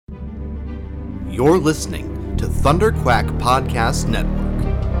You're listening to Thunderquack Podcast Network.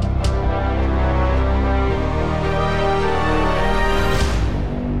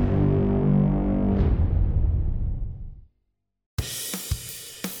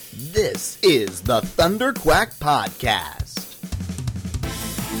 This is the Thunderquack Podcast,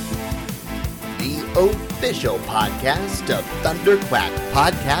 the official podcast of Thunderquack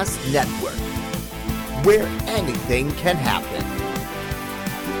Podcast Network, where anything can happen.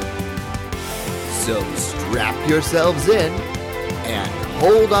 So strap yourselves in and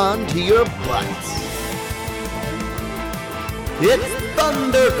hold on to your butts. It's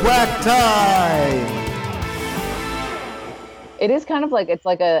Thunderquack time! It is kind of like it's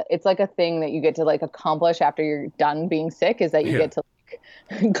like a thing that you get to like accomplish after you're done being sick, is that you get to like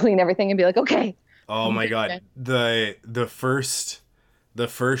clean everything and be like, okay. Oh my god. The first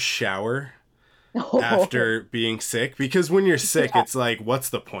shower after being sick, because when you're sick it's like, what's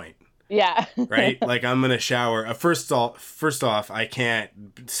the point? Yeah. Right? Like, I'm gonna shower. First off, I can't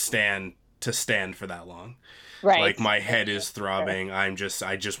stand for that long. Right. Like, my head is throbbing. I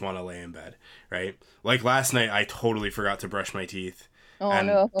just want to lay in bed. Right? Like, last night I totally forgot to brush my teeth. Oh, and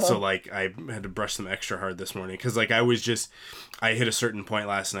no. so like I had to brush them extra hard this morning, because like I hit a certain point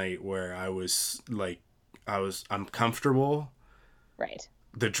last night where I'm comfortable. Right.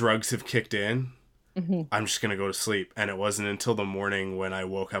 The drugs have kicked in. Mm-hmm. I'm just gonna go to sleep. And it wasn't until the morning when I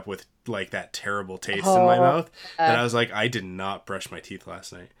woke up with like that terrible taste in my mouth that I was like, I did not brush my teeth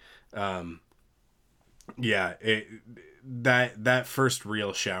last night. That first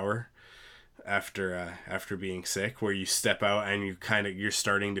real shower after being sick, where you step out and you're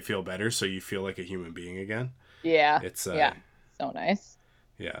starting to feel better, so you feel like a human being again. Yeah. It's so nice.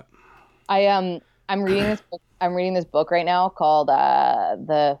 Yeah. I'm reading this book right now called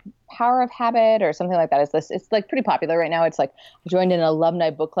The Power of Habit or something like that. It's like pretty popular right now. It's like I joined an alumni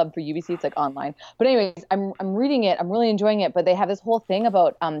book club for UBC. It's like online. But anyways, I'm reading it. I'm really enjoying it. But they have this whole thing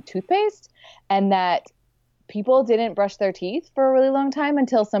about toothpaste, and that people didn't brush their teeth for a really long time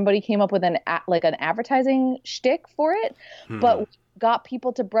until somebody came up with an advertising shtick for it. But what got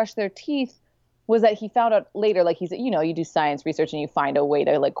people to brush their teeth was that he found out later, like you do science research and you find a way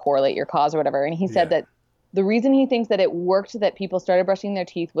to like correlate your cause or whatever. And he said that the reason he thinks that it worked, that people started brushing their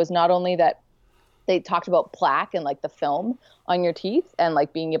teeth, was not only that they talked about plaque and like the film on your teeth and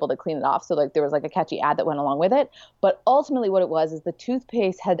like being able to clean it off. So like there was like a catchy ad that went along with it. But ultimately what it was is the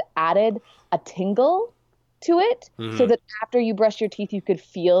toothpaste had added a tingle to it, so that after you brush your teeth, you could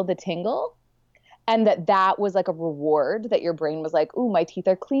feel the tingle. And that was like a reward, that your brain was like, ooh, my teeth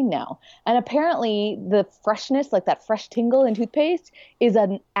are clean now. And apparently the freshness, like that fresh tingle in toothpaste, is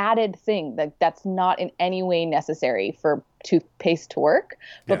an added thing. Like that's not in any way necessary for toothpaste to work.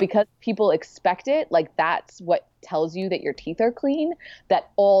 But because people expect it, like that's what tells you that your teeth are clean,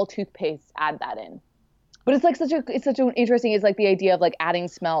 that all toothpastes add that in. But it's like such an interesting, it's like the idea of like adding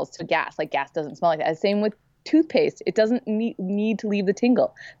smells to gas. Like gas doesn't smell like that. Same with toothpaste. It doesn't need to leave the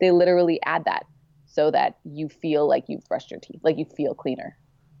tingle. They literally add that so that you feel like you've brushed your teeth, like you feel cleaner.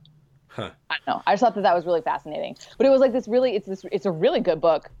 Huh. I don't know. I just thought that was really fascinating. But it was like it's a really good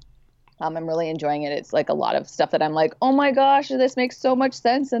book. I'm really enjoying it. It's like a lot of stuff that I'm like, oh my gosh, this makes so much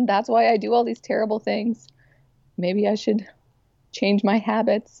sense, and that's why I do all these terrible things. Maybe I should change my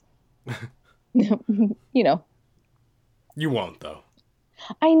habits. You know. You won't, though.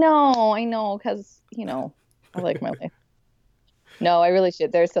 I know, because, I like my life. No, I really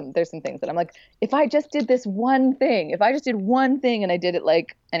should. There's some things that I'm like, if I just did this one thing, and I did it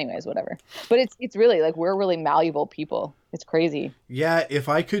like, anyways, whatever. But it's really like, we're really malleable people. It's crazy. Yeah, if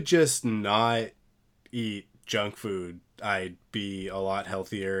I could just not eat junk food, I'd be a lot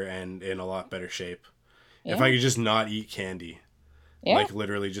healthier and in a lot better shape. Yeah. If I could just not eat candy. Yeah. Like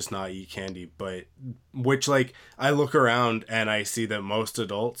literally just not eat candy. But which, like, I look around and I see that most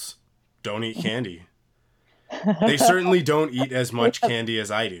adults don't eat candy. They certainly don't eat as much candy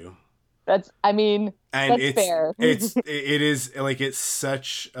as I do. That's fair. It is like, it's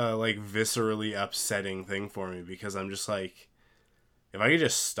such a like viscerally upsetting thing for me, because I'm just like, if I could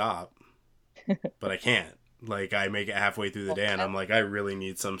just stop, but I can't. Like, I make it halfway through the day and I'm like, I really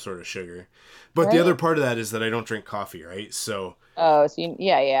need some sort of sugar. But the other part of that is that I don't drink coffee, right? So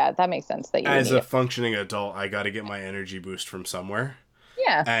that makes sense. That you as a functioning adult, I got to get my energy boost from somewhere.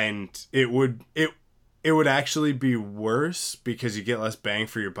 Yeah. And it would actually be worse, because you get less bang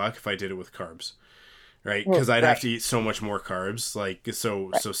for your buck if I did it with carbs, right? Because I'd have to eat so much more carbs, like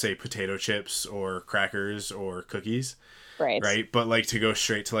so say potato chips or crackers or cookies, right? But like to go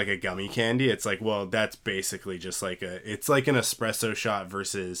straight to like a gummy candy, it's like, well, that's basically just like it's like an espresso shot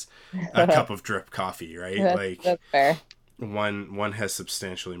versus a cup of drip coffee, right? That's fair. One has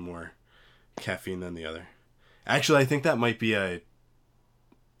substantially more caffeine than the other. Actually, I think that might be an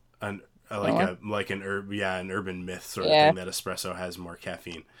urban myth sort of thing, that espresso has more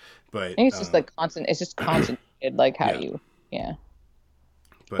caffeine. But I think it's just like constant. It's just concentrated, like how you. Yeah.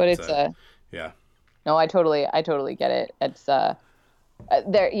 But it's yeah. No, I totally get it. It's there.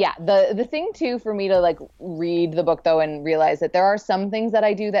 Yeah. The thing too for me to like read the book though and realize that there are some things that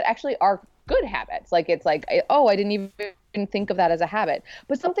I do that actually are good habits. Like it's like, I didn't even think of that as a habit.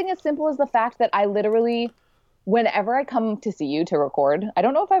 But something as simple as the fact that I literally, whenever I come to see you to record, I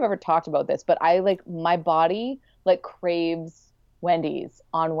don't know if I've ever talked about this, but I like my body like craves Wendy's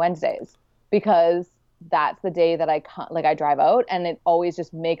on Wednesdays because that's the day that I drive out, and it always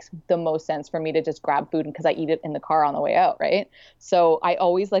just makes the most sense for me to just grab food because I eat it in the car on the way out, right? So I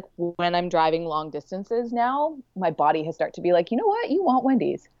always like when I'm driving long distances now, my body has started to be like, you know what, you want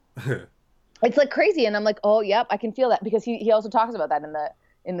Wendy's. It's like crazy, and I'm like, oh yep, I can feel that, because he also talks about that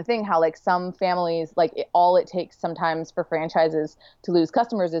in the thing, how like some families, like all it takes sometimes for franchises to lose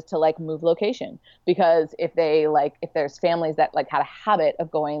customers is to like move location, because if there's families that like had a habit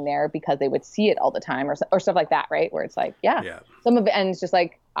of going there because they would see it all the time or stuff like that, right? Where it's like, some of it, and it's just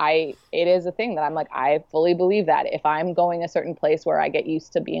like it is a thing that I'm like, I fully believe that if I'm going a certain place where I get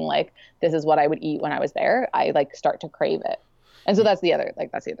used to being like, this is what I would eat when I was there, I like start to crave it. And so that's the other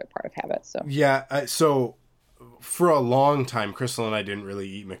part of habits. So so for a long time, Crystal and I didn't really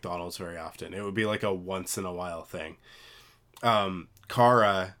eat McDonald's very often. It would be like a once in a while thing.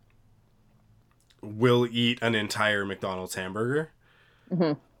 Cara will eat an entire McDonald's hamburger.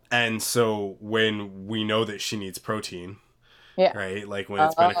 Mm-hmm. And so when we know that she needs protein, right? Like when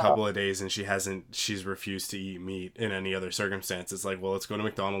it's been a couple of days and she's refused to eat meat in any other circumstance, it's like, well, let's go to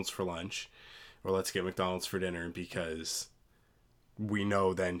McDonald's for lunch, or let's get McDonald's for dinner, because we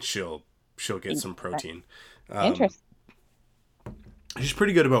know then she'll get some protein. Interesting. She's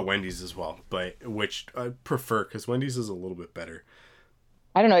pretty good about Wendy's as well, but which I prefer because Wendy's is a little bit better.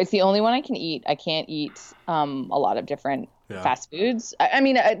 I don't know. It's the only one I can eat. I can't eat a lot of different fast foods. I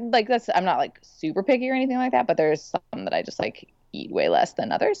mean, I'm not like super picky or anything like that, but there's some that I just like eat way less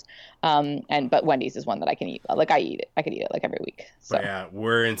than others. But Wendy's is one that I can eat. Like I eat it. I could eat it like every week. So yeah,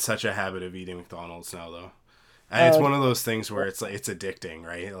 we're in such a habit of eating McDonald's now, though. And it's one of those things where it's like, it's addicting,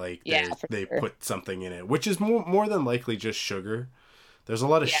 right? Like they put something in it, which is more than likely just sugar. There's a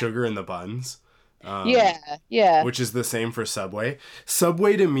lot of sugar in the buns. Which is the same for Subway.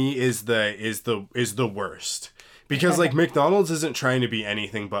 Subway to me is the worst, because like McDonald's isn't trying to be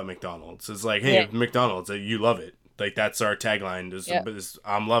anything but McDonald's. It's like, hey, McDonald's, you love it. Like that's our tagline.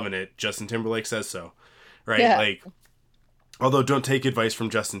 I'm loving it. Justin Timberlake says so, right? Yeah. Like. Although, don't take advice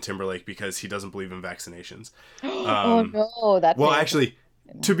from Justin Timberlake because he doesn't believe in vaccinations. Oh, no. That's actually,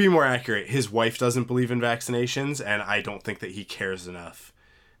 to be more accurate, his wife doesn't believe in vaccinations, and I don't think that he cares enough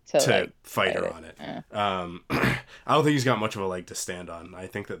to fight her on it. Yeah. I don't think he's got much of a leg to stand on. I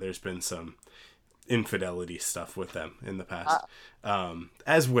think that there's been some infidelity stuff with them in the past,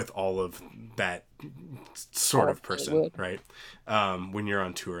 as with all of that sort of person, right? When you're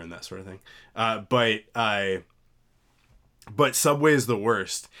on tour and that sort of thing. But Subway is the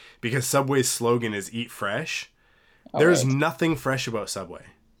worst, because Subway's slogan is eat fresh. There's nothing fresh about Subway.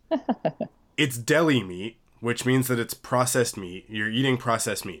 It's deli meat, which means that it's processed meat. You're eating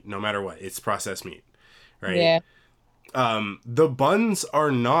processed meat, no matter what. It's processed meat, right? Yeah. The buns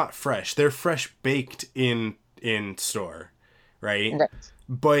are not fresh. They're fresh baked in store, right?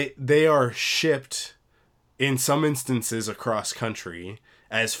 But they are shipped, in some instances across country,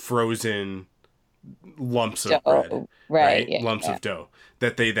 as frozen lumps of bread, right? Lumps of dough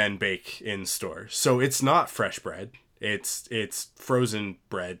that they then bake in store. So it's not fresh bread. It's frozen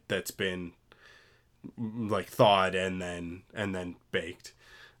bread that's been like thawed and then baked.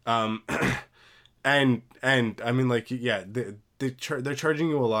 And I mean, like, they're charging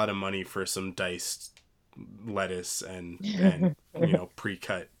you a lot of money for some diced lettuce and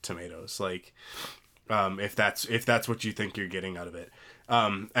pre-cut tomatoes. Like, if that's what you think you're getting out of it.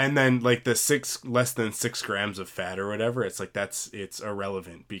 And then like the less than 6 grams of fat or whatever, it's like it's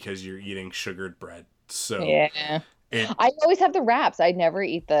irrelevant because you're eating sugared bread. So I always have the wraps. I never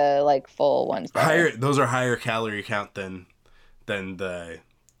eat the like full ones. Those are higher calorie count than the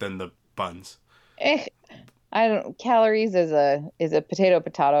buns. I don't. Calories is a potato.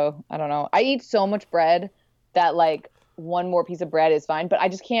 I don't know. I eat so much bread that like one more piece of bread is fine, but I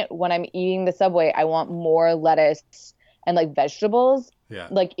just can't. When I'm eating the Subway, I want more lettuce and like vegetables,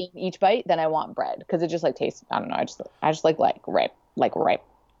 like in each bite, than I want bread, because it just like tastes. I don't know. I just like ripe.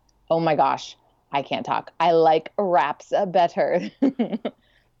 Oh my gosh, I can't talk. I like wraps better.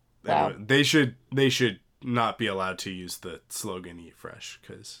 Wow. They should not be allowed to use the slogan "Eat Fresh,"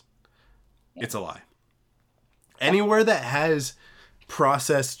 because It's a lie. Anywhere that has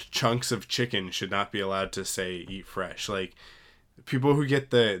processed chunks of chicken should not be allowed to say eat fresh. Like people who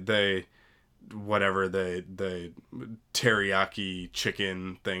get the whatever the teriyaki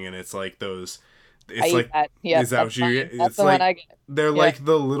chicken thing, and it's like those. It's like that. Yep, is that what you get? That's the like, one I get. They're like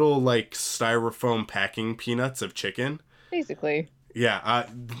the little like styrofoam packing peanuts of chicken. Basically. Yeah,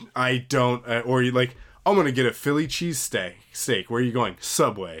 I don't. Or you like, I'm gonna get a Philly cheese steak. Where are you going?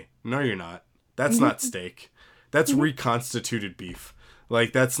 Subway. No, you're not. That's not steak. That's reconstituted beef.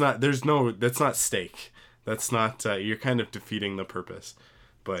 Like that's not. That's not steak. That's not. You're kind of defeating the purpose.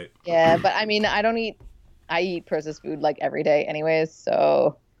 But yeah, but I mean, I eat processed food like every day, anyways.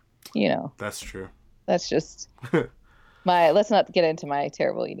 So, you know. That's true. That's just let's not get into my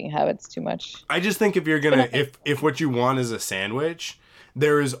terrible eating habits too much. I just think if you're gonna if what you want is a sandwich,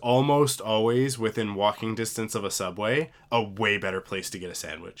 there is almost always within walking distance of a Subway a way better place to get a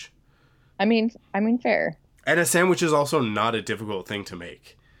sandwich. I mean fair. And a sandwich is also not a difficult thing to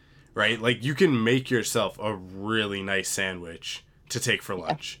make, right? Like you can make yourself a really nice sandwich to take for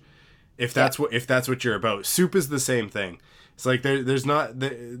lunch. Yeah. If that's what you're about. Soup is the same thing. It's like there's not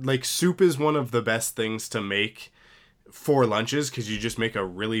like soup is one of the best things to make for lunches because you just make a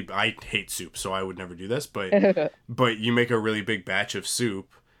really. I hate soup, so I would never do this. But but you make a really big batch of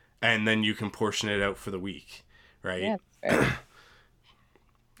soup, and then you can portion it out for the week, right? Yeah, fair.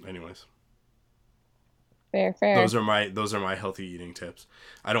 Anyways, fair. Those are my healthy eating tips.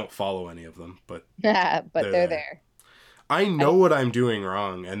 I don't follow any of them, but but they're there. I know what I'm doing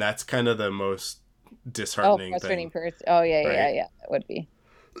wrong, and that's kind of the most disheartening frustrating thing. Oh yeah, that would be.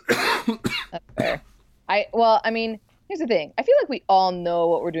 That's fair. I mean, here's the thing. I feel like we all know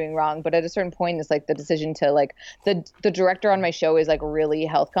what we're doing wrong, but at a certain point, it's like the decision to like the director on my show is like really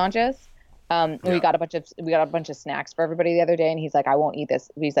health conscious. We got a bunch of snacks for everybody the other day, and he's like, I won't eat this.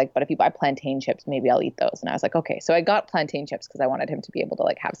 He's like, but if you buy plantain chips, maybe I'll eat those. And I was like, okay. So I got plantain chips because I wanted him to be able to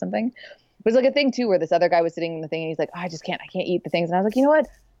like have something. But it's like a thing too, where this other guy was sitting in the thing, and he's like, oh, I can't eat the things. And I was like, you know what?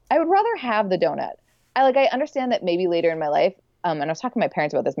 I would rather have the donut. I understand that maybe later in my life, and I was talking to my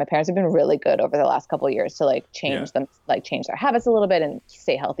parents about this. My parents have been really good over the last couple of years to like change their habits a little bit and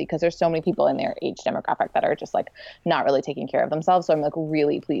stay healthy because there's so many people in their age demographic that are just like not really taking care of themselves. So I'm like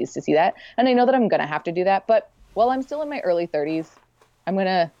really pleased to see that. And I know that I'm going to have to do that. But while I'm still in my early 30s, I'm going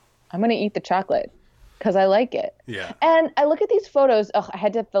to eat the chocolate because I like it. Yeah. And I look at these photos. Oh, I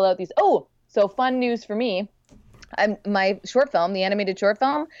had to fill out these. Oh, so fun news for me. My short film, the animated short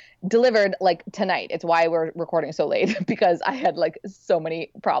film, delivered like tonight. It's why we're recording so late because I had like so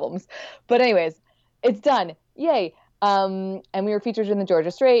many problems. But anyways, it's done. Yay. And we were featured in the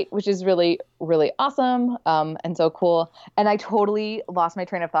Georgia Straight, which is really, really awesome. And so cool. And I totally lost my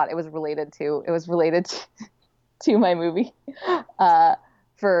train of thought. It was related to my movie. What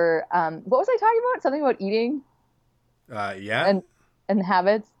was I talking about? Something about eating. Yeah. And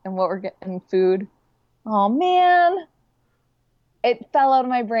habits and what we're getting food. Oh man, it fell out of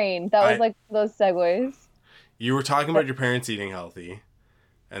my brain. That was like those segues. You were talking about your parents eating healthy,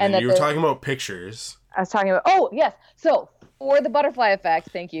 and then you were talking about pictures. I was talking about, oh yes. So for the butterfly effect,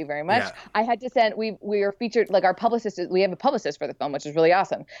 thank you very much. Yeah. I had to send, we were featured, like our publicist, we have a publicist for the film, which is really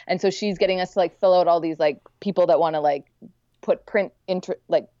awesome. And so she's getting us to like fill out all these like people that want to like print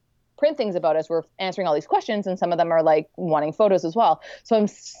things about us. We're answering all these questions, and some of them are like wanting photos as well. So I'm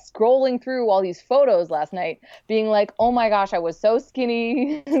scrolling through all these photos last night being like, oh my gosh, I was so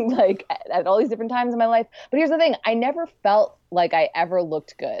skinny like at all these different times in my life. But here's the thing, I never felt like I ever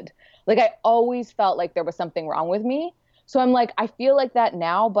looked good. Like I always felt like there was something wrong with me. So I'm like, I feel like that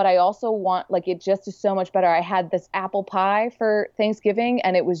now, but I also want, like, it just is so much better. I had this apple pie for Thanksgiving,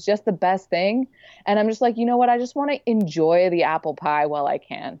 and it was just the best thing. And I'm just like, you know what? I just want to enjoy the apple pie while I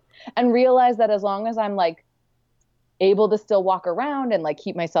can, and realize that as long as I'm like able to still walk around and like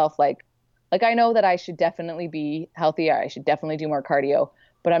keep myself like I know that I should definitely be healthier. I should definitely do more cardio,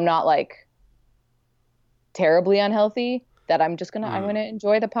 but I'm not like terribly unhealthy, that I'm just I'm going to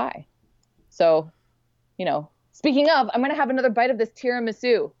enjoy the pie. So, you know, speaking of, I'm going to have another bite of this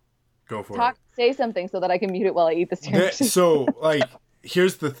tiramisu. Go for it. Say something so that I can mute it while I eat this tiramisu. So, like,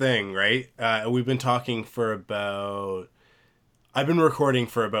 here's the thing, right? We've been talking I've been recording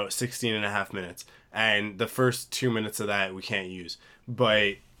for about 16 and a half minutes. And the first 2 minutes of that we can't use.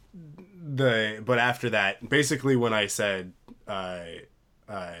 But after that, basically when I said, I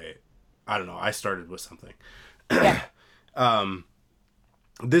don't know, I started with something. Yeah.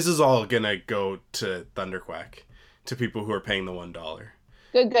 This is all gonna go to Thunderquack, to people who are paying the $1.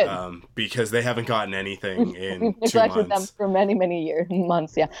 Good. Because they haven't gotten anything in 2 months. Neglected them for many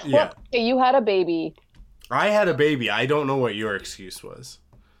months. Yeah. Well, okay, you had a baby. I had a baby. I don't know what your excuse was,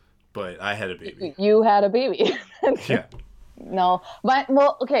 but I had a baby. You had a baby. Yeah. No, but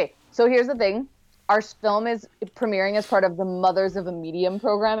well, okay. So here's the thing: our film is premiering as part of the Mothers of a Medium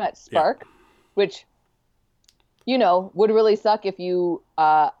program at Spark, which, would really suck if you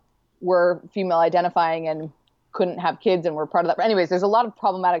were female identifying and couldn't have kids and were part of that. Anyways, there's a lot of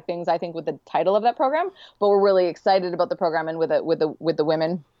problematic things I think with the title of that program, but we're really excited about the program and with the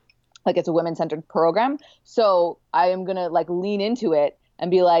women, like it's a women-centered program. So I am gonna lean into it and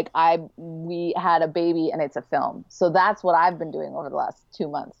be like, we had a baby and it's a film. So that's what I've been doing over the last 2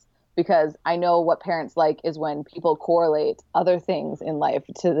 months, because I know what parents like is when people correlate other things in life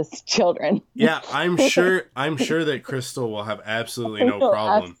to the children. Yeah, I'm sure that Crystal will have absolutely no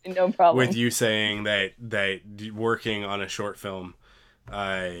problem with you saying that working on a short film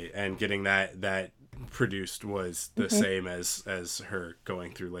and getting that produced was the same as her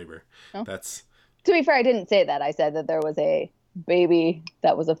going through labor. Oh. That's, to be fair, I didn't say that. I said that there was a baby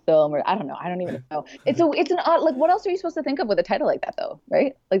that was a film, or I don't know. I don't even know. It's an odd, what else are you supposed to think of with a title like that though,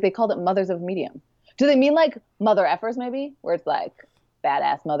 right? Like they called it Mothers of Medium. Do they mean like mother effers maybe, where it's like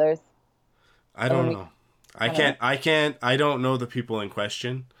badass mothers? I don't know. I don't know the people in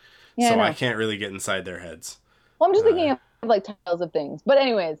question, so I can't really get inside their heads. Well, I'm just thinking of like titles of things. But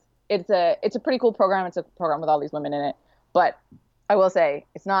anyways, it's a pretty cool program. It's a program with all these women in it. But I will say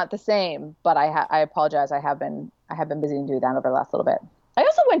it's not the same. But I apologize. I have been busy doing that over the last little bit. I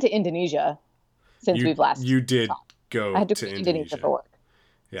also went to Indonesia since we've last. You did talked. Go I had to Indonesia for work.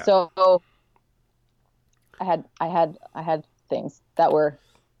 Yeah. So I had things that were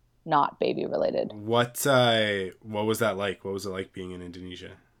not baby related. What was that like? What was it like being in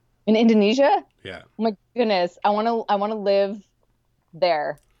Indonesia? In Indonesia? Yeah. Oh my goodness. I want to live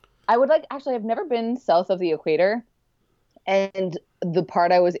there. I would actually, I've never been south of the equator, and the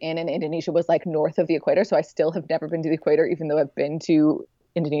part I was in Indonesia was like north of the equator. So I still have never been to the equator, even though I've been to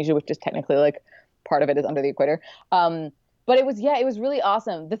Indonesia, which is technically like part of it is under the equator. But it was really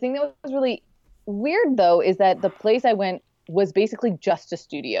awesome. The thing that was really weird though, is that the place I went was basically just a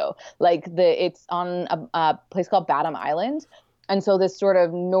studio. It's on a place called Batam Island. And so this sort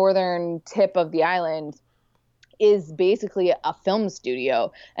of northern tip of the island is basically a film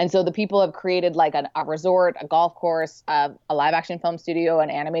studio. And so the people have created like a resort, a golf course, a live action film studio,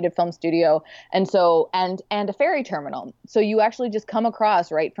 an animated film studio, and a ferry terminal. So you actually just come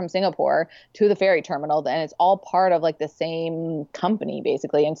across right from Singapore to the ferry terminal, and it's all part of like the same company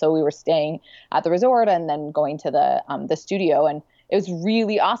basically. And so we were staying at the resort and then going to the studio, and it was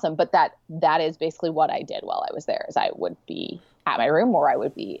really awesome. But that is basically what I did while I was there, is I would be at my room or I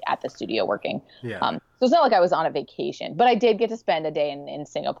would be at the studio working. Yeah. So it's not like I was on a vacation, but I did get to spend a day in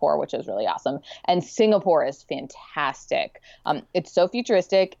Singapore, which was really awesome. And Singapore is fantastic. It's so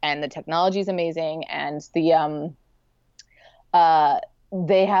futuristic and the technology is amazing. And they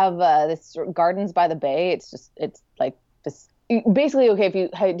have this Gardens by the Bay. It's like this basically. Okay.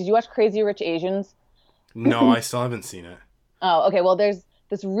 Did you watch Crazy Rich Asians? No, I still haven't seen it. Oh, okay. Well, there's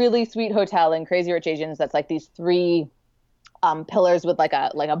this really sweet hotel in Crazy Rich Asians that's like these 3 pillars with like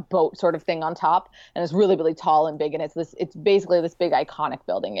a boat sort of thing on top, and it's really, really tall and big, and it's basically this big iconic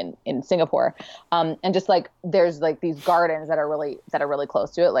building in Singapore, and just like there's like these gardens that are really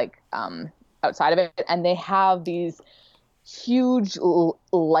close to it, like outside of it, and they have these huge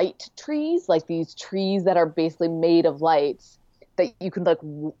light trees, like these trees that are basically made of lights that you can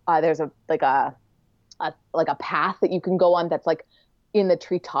there's a path that you can go on that's like in the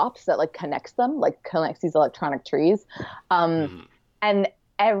treetops that connects these electronic trees. And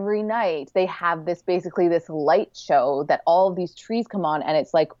every night they have this light show that all of these trees come on, and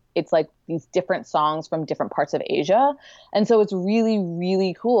it's like these different songs from different parts of Asia. And so it's really,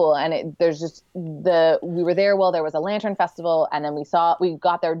 really cool. And we were there while there was a lantern festival, and then we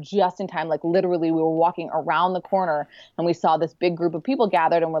got there just in time. Like literally we were walking around the corner and we saw this big group of people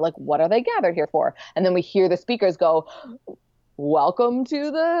gathered, and we're like, what are they gathered here for? And then we hear the speakers go, welcome to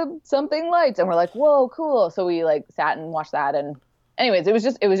the something lights, and we're like, whoa, cool. So we sat and watched that, and anyways, it was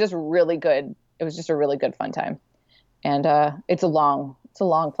just really good. It was just a really good fun time. And it's a long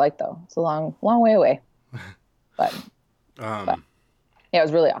flight though. It's a long way away. But yeah, it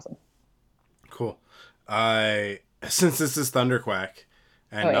was really awesome. Cool. Since this is Thunderquack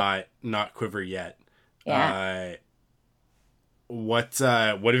and not Quiver Yet. Yeah. What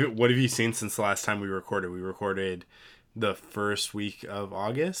have you seen since the last time we recorded? We recorded the first week of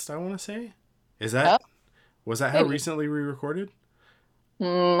August, I want to say. Was that how recently we recorded?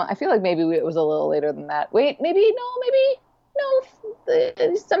 I feel like maybe it was a little later than that. Wait, no,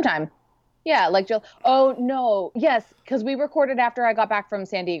 sometime. Yeah, like Jill. Oh no, yes, because we recorded after I got back from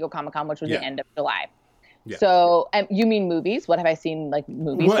San Diego Comic-Con, which was the end of July. Yeah. So, you mean movies? What have I seen? Like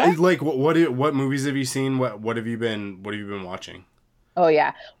movies? What movies have you seen? What have you been watching? Oh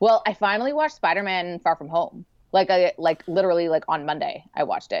yeah. Well, I finally watched Spider-Man Far From Home. Like literally like on Monday I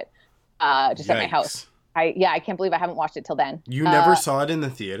watched it. Just Yikes. at my house. I can't believe I haven't watched it till then. You never saw it in the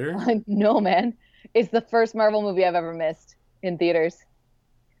theater? No, man. It's the first Marvel movie I've ever missed in theaters.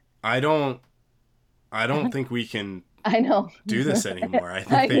 I don't think we can I know. do this anymore. I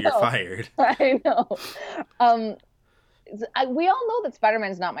think that you're fired. I know. We all know that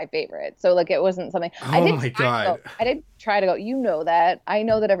Spider-Man is not my favorite, so like it wasn't something. Oh my God! I did try to go. You know that. I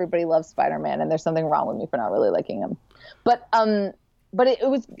know that everybody loves Spider-Man, and there's something wrong with me for not really liking him. But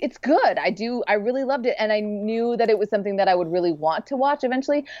it's good. I really loved it, and I knew that it was something that I would really want to watch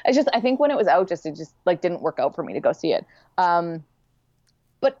eventually. I think when it was out, it just like didn't work out for me to go see it.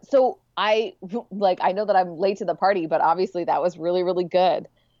 But so I know that I'm late to the party, but obviously that was really, really good.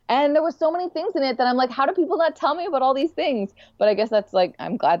 And there were so many things in it that I'm like, how do people not tell me about all these things? But I guess that's like,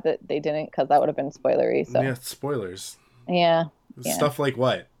 I'm glad that they didn't, because that would have been spoilery. So yeah, spoilers. Yeah. Stuff like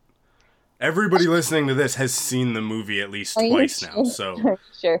what? Everybody listening to this has seen the movie at least twice now. So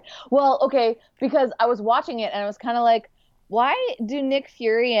Sure. Well, okay, because I was watching it and I was kind of like, why do Nick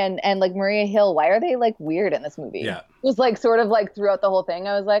Fury and like Maria Hill, why are they like weird in this movie? Yeah. It was like sort of like throughout the whole thing.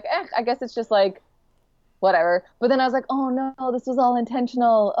 I was like, I guess it's just like whatever. But then I was like, oh no, this was all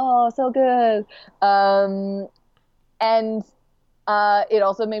intentional. Oh, so good. And it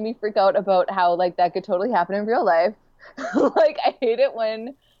also made me freak out about how like that could totally happen in real life. Like I hate it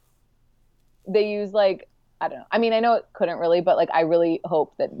when they use like, I don't know. I mean, I know it couldn't really, but like I really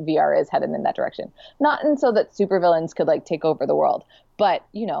hope that VR is headed in that direction. Not in so that supervillains could like take over the world, but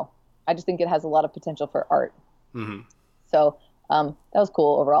you know, I just think it has a lot of potential for art. Mm-hmm. So that was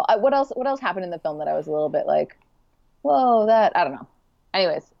cool overall. What else happened in the film that I was a little bit like, whoa, that, I don't know.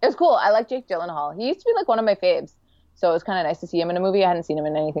 Anyways, it was cool. I like Jake Gyllenhaal. He used to be like one of my faves. So it was kind of nice to see him in a movie. I hadn't seen him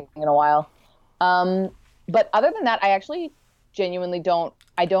in anything in a while. But other than that, I actually genuinely don't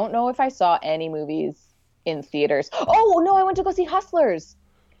know if I saw any movies in theaters. Oh, no, I went to go see Hustlers.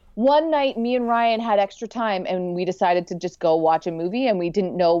 One night, me and Ryan had extra time, and we decided to just go watch a movie, and we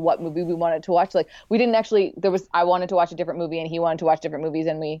didn't know what movie we wanted to watch. Like, we didn't actually, I wanted to watch a different movie, and he wanted to watch different movies,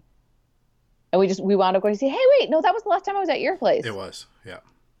 and we wound up going to see, hey, wait, no, that was the last time I was at your place. It was, yeah.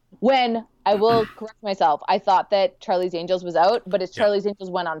 When, I will correct myself, I thought that Charlie's Angels was out, but Charlie's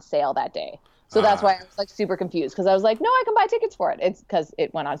Angels went on sale that day. So that's why I was like super confused, because I was like, no, I can buy tickets for it. It's because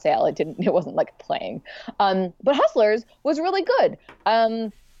it went on sale. It wasn't like playing. But Hustlers was really good.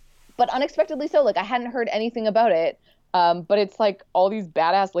 But unexpectedly so. Like I hadn't heard anything about it. But it's like all these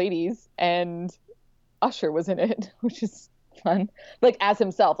badass ladies, and Usher was in it, which is fun. Like as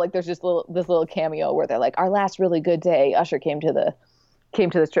himself. Like there's just this little cameo where they're like, our last really good day, Usher came to the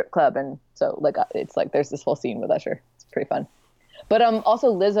strip club, and so like it's like there's this whole scene with Usher. It's pretty fun. But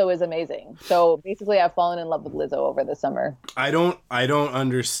also Lizzo is amazing. So basically I've fallen in love with Lizzo over the summer. I don't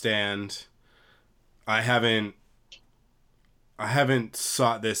understand. I haven't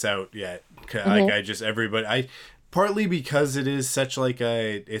sought this out yet. Mm-hmm. Like partly because it's such like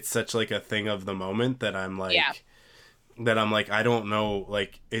a thing of the moment that I'm like, I don't know,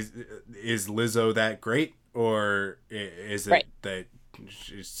 like, is Lizzo that great, or is it that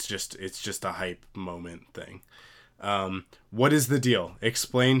it's just a hype moment thing? What is the deal?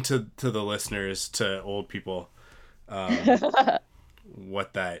 Explain to the listeners, to old people,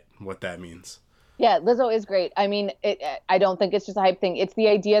 what that means. Yeah, Lizzo is great. I mean, I don't think it's just a hype thing. It's the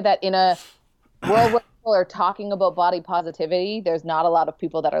idea that in a world where people are talking about body positivity, there's not a lot of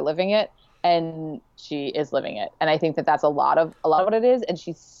people that are living it, and she is living it. And I think that that's a lot of what it is. And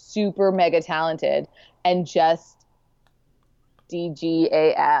she's super mega talented and just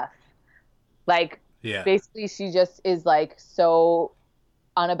DGAF. Like, yeah. Basically, she just is like so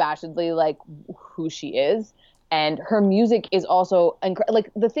unabashedly like who she is. And her music is also like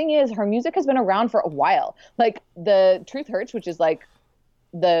the thing is, her music has been around for a while. Like the Truth Hurts, which is like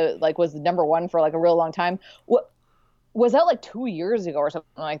was number one for like a real long time. Was out like 2 years ago or something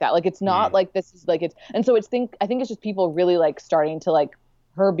like that. Like it's not like this is like it's, and so I think it's just people really like starting to like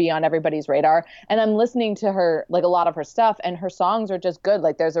her be on everybody's radar. And I'm listening to her, like a lot of her stuff, and her songs are just good.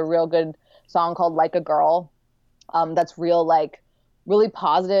 Like there's a real good song called Like a Girl, that's real like really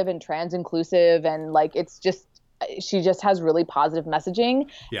positive and trans inclusive, and like it's just, she just has really positive messaging.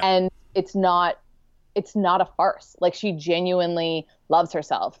 Yeah. And it's not a farce. Like she genuinely loves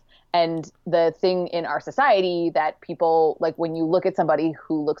herself. And the thing in our society that people, like when you look at somebody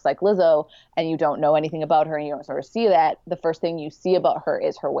who looks like Lizzo and you don't know anything about her and you don't sort of see that, the first thing you see about her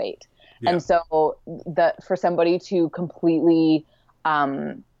is her weight. Yeah. And so for somebody to completely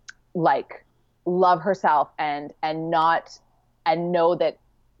like love herself and know that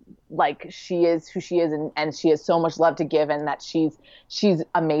like she is who she is, and she has so much love to give, and that she's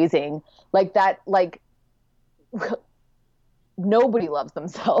amazing. Like that, like nobody loves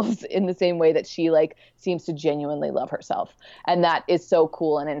themselves in the same way that she like seems to genuinely love herself. And that is so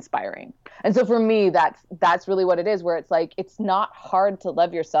cool and inspiring. And so for me, that's really what it is, where it's like, it's not hard to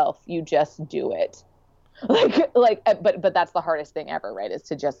love yourself. You just do it. But that's the hardest thing ever, right? Is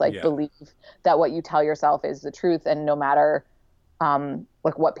to just like believe that what you tell yourself is the truth. And no matter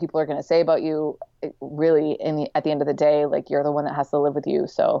like what people are going to say about you, really at the end of the day, like you're the one that has to live with you.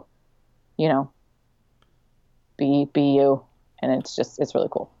 So, you know, be you. And it's really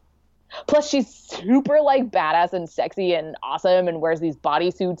cool. Plus she's super like badass and sexy and awesome, and wears these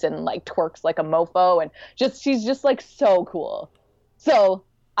bodysuits and like twerks like a mofo, and she's just like so cool. So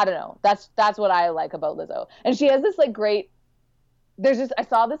I don't know. That's what I like about Lizzo. And she has this like I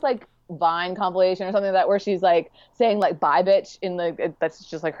saw this like Vine compilation or something like that where she's like saying like bye bitch that's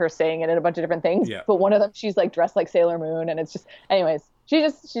just like her saying it in a bunch of different things. Yeah. But one of them she's like dressed like Sailor Moon, and it's just anyways, she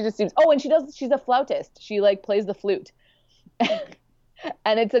just seems and she's a flautist. She like plays the flute.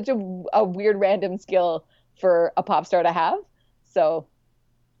 And it's such a weird random skill for a pop star to have. So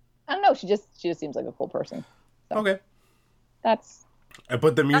I don't know. She just seems like a cool person. So, okay.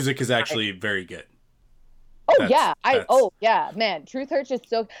 But the music is actually very good. Oh yeah, man. Truth Hurts is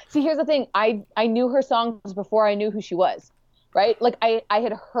so. See, here's the thing. I knew her songs before I knew who she was, right? Like I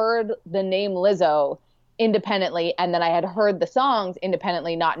had heard the name Lizzo independently, and then I had heard the songs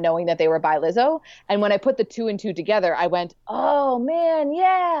independently, not knowing that they were by Lizzo. And when I put the two and two together, I went, oh man,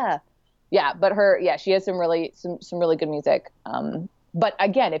 yeah. But she has some really good music. But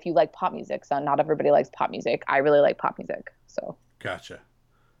again, if you like pop music, so not everybody likes pop music. I really like pop music, so. Gotcha.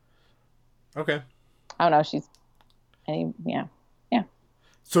 Okay. I don't know. Yeah.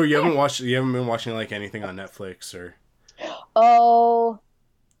 So you haven't been watching like anything on Netflix or? Oh,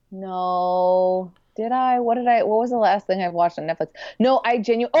 no. Did I? What was the last thing I've watched on Netflix? No,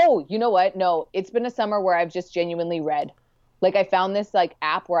 you know what? No, it's been a summer where I've just genuinely read. Like I found this like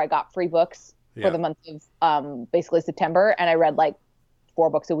app where I got free books for the month of basically September, and I read like 4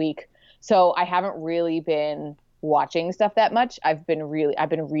 books a week. So I haven't really been watching stuff that much. I've been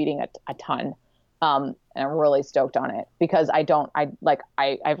reading a ton. And I'm really stoked on it because I've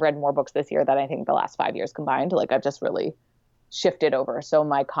read more books this year than I think the last 5 years combined. Like I've just really shifted over. So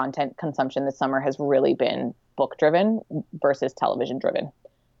my content consumption this summer has really been book driven versus television driven.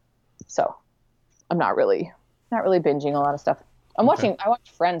 So I'm not really binging a lot of stuff. I watch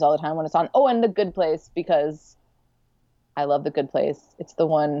Friends all the time when it's on. Oh, and The Good Place, because I love The Good Place. It's the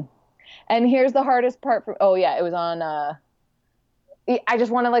one. And here's the hardest part it was on, I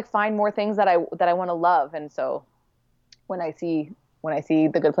just want to like find more things that I want to love. And so when I see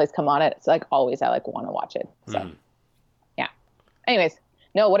The Good Place come on, it's like always I like want to watch it. So yeah. Anyways,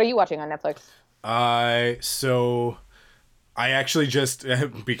 no, what are you watching on Netflix? So I actually just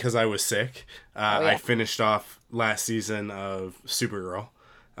because I was sick, I finished off last season of Supergirl,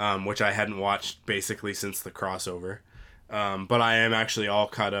 which I hadn't watched basically since the crossover. But I am actually all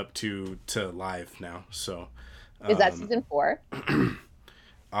caught up to live now. So is that season 4?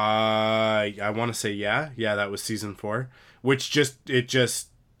 I want to say yeah, that was season 4, which just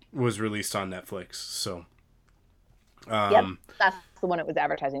was released on Netflix. So yep, that's the one it was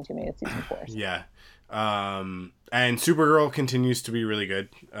advertising to me. It's season 4. So. Yeah. And Supergirl continues to be really good.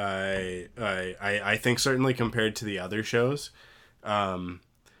 I think certainly compared to the other shows, that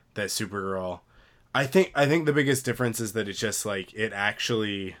Supergirl, I think the biggest difference is that it's just like it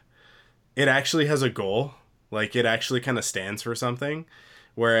actually has a goal. Like it actually kind of stands for something,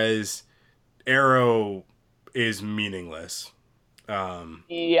 whereas Arrow is meaningless.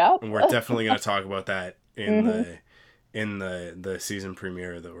 Yep. And we're definitely going to talk about that in the season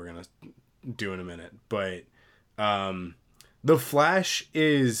premiere that we're going to do in a minute. But The Flash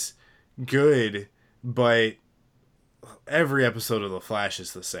is good, but every episode of The Flash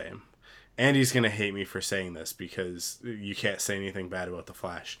is the same. Andy's going to hate me for saying this because you can't say anything bad about The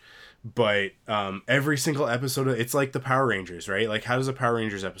Flash. But every single episode, it's like the Power Rangers, right? Like, how does a Power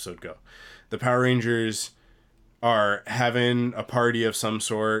Rangers episode go? The Power Rangers are having a party of some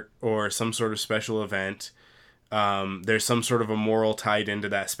sort or some sort of special event. There's some sort of a moral tied into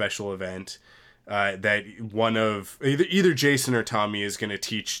that special event that one of either Jason or Tommy is going to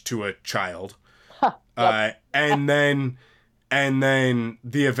teach to a child. Yep. And then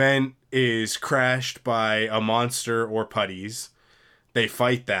the event is crashed by a monster or putties. They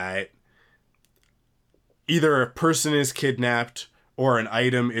fight that. Either a person is kidnapped or an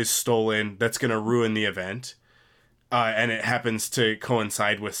item is stolen that's going to ruin the event. and it happens to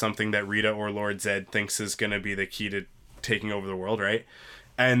coincide with something that Rita or Lord Zed thinks is going to be the key to taking over the world, right?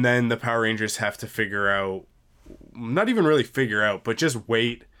 And then the Power Rangers have to figure out, not even really figure out, but just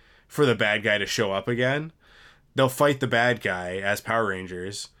wait for the bad guy to show up again. They'll fight the bad guy as Power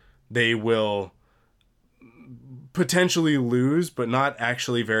Rangers. They will potentially lose, but not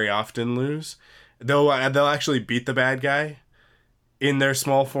actually very often lose. They'll actually beat the bad guy in their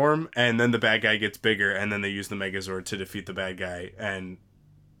small form, and then the bad guy gets bigger, and then they use the Megazord to defeat the bad guy, and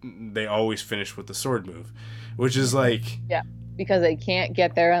they always finish with the sword move, which is like... Yeah, because they can't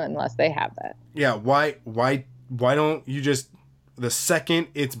get there unless they have that. Yeah, why don't you just, the second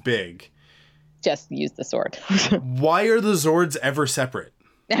it's big... Just use the sword. Why are the Zords ever separate?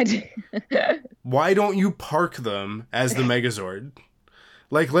 Why don't you park them as the Megazord?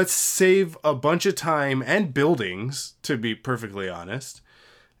 Like, let's save a bunch of time and buildings, to be perfectly honest,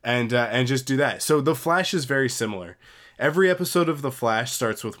 and just do that. So the Flash is very similar. Every episode of The Flash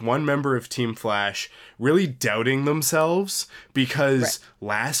starts with one member of Team Flash really doubting themselves because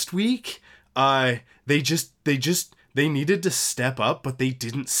last week, they needed to step up, but they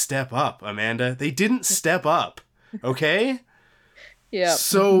didn't step up, Amanda. They didn't step up, okay? Yeah.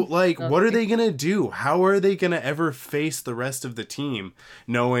 So, like, what are they going to do? How are they going to ever face the rest of the team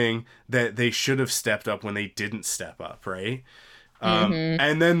knowing that they should have stepped up when they didn't step up, right?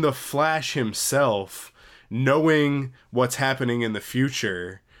 And then the Flash himself, knowing what's happening in the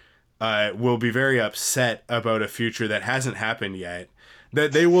future, will be very upset about a future that hasn't happened yet,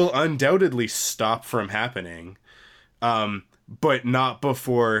 that they will undoubtedly stop from happening, but not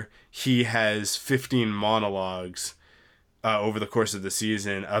before he has 15 monologues over the course of the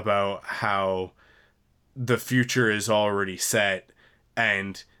season about how the future is already set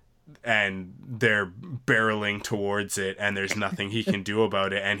and they're barreling towards it and there's nothing he can do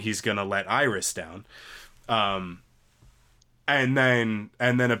about it, and he's gonna let Iris down. And then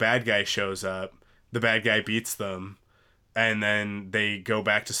a bad guy shows up, the bad guy beats them, and then they go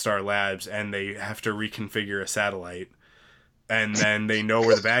back to Star Labs and they have to reconfigure a satellite, and then they know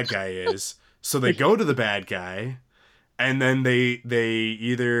where the bad guy is, so they go to the bad guy. And then they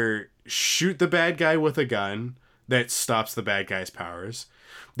either shoot the bad guy with a gun that stops the bad guy's powers.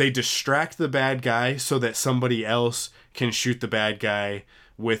 They distract the bad guy so that somebody else can shoot the bad guy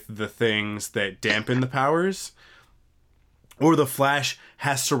with the things that dampen the powers. Or the Flash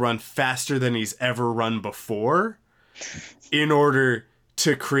has to run faster than he's ever run before in order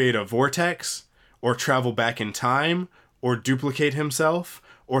to create a vortex, or travel back in time, or duplicate himself,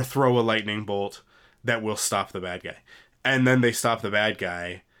 or throw a lightning bolt that will stop the bad guy. And then they stop the bad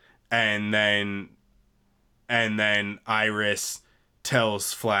guy, and then Iris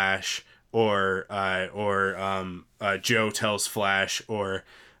tells Flash, or Joe tells Flash, or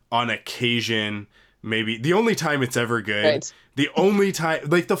on occasion, maybe the only time it's ever good, right. The only time,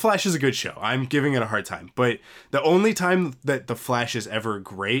 like, The Flash is a good show, I'm giving it a hard time, but the only time that The Flash is ever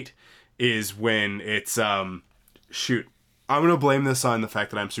great is when it's shoot, I'm gonna blame this on the fact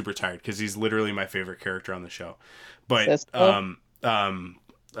that I'm super tired, because he's literally my favorite character on the show. But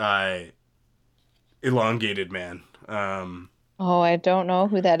Elongated Man. I don't know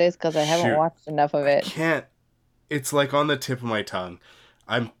who that is because I haven't watched enough of it. I can't. It's like on the tip of my tongue.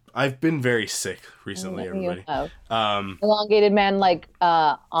 I've been very sick recently, everybody. Elongated Man, like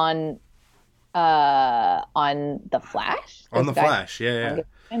on The Flash. On The Flash, yeah.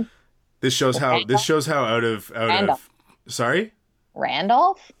 This shows how out of sorry?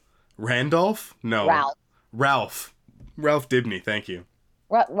 Randolph? No. Ralph Dibny, thank you.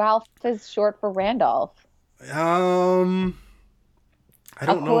 Ralph is short for Randolph. I don't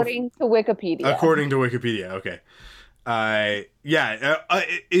know. According to Wikipedia, okay.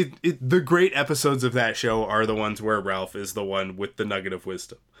 The great episodes of that show are the ones where Ralph is the one with the nugget of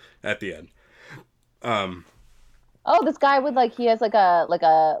wisdom at the end. This guy with, like, he has a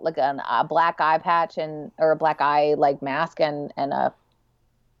black eye patch or a black eye, like, mask and a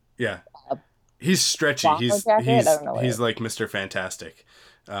he's stretchy. He's like Mr. Fantastic.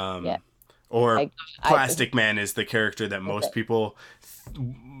 Or Plastic Man is the character that most people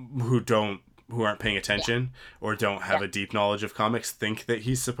who aren't paying attention or don't have a deep knowledge of comics think that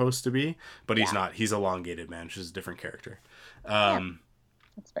he's supposed to be, but he's not. He's Elongated Man, which is a different character.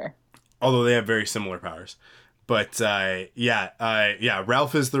 That's fair. Although they have very similar powers. But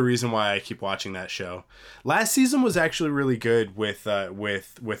Ralph is the reason why I keep watching that show. Last season was actually really good with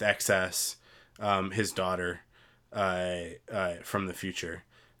XS. His daughter, from the future.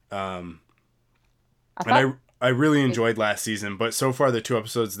 I really enjoyed last season, but so far the 2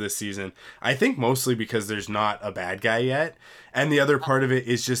 episodes this season, I think mostly because there's not a bad guy yet. And the other part of it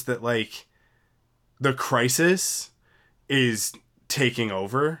is just that, like, the crisis is taking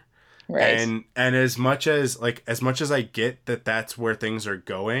over. Right. And as much as I get that that's where things are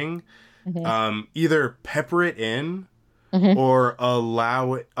going, either pepper it in or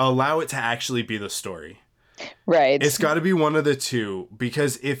allow it to actually be the story. Right. It's got to be one of the two,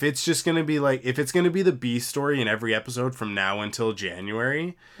 because if it's just going to be if it's going to be the B story in every episode from now until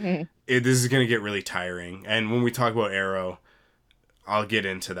January, this is going to get really tiring. And when we talk about Arrow, I'll get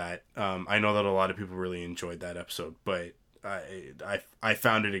into that. I know that a lot of people really enjoyed that episode, but I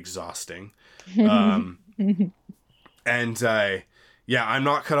found it exhausting. And I'm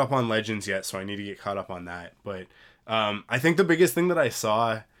not caught up on Legends yet, so I need to get caught up on that. But I think the biggest thing that I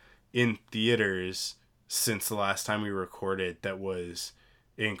saw in theaters since the last time we recorded that was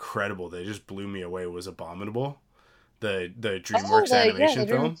incredible, that just blew me away, was Abominable, the DreamWorks animation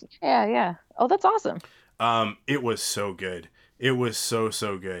film. Yeah. Oh, that's awesome. It was so good. It was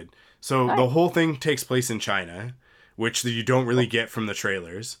so good. So the whole thing takes place in China, which you don't really get from the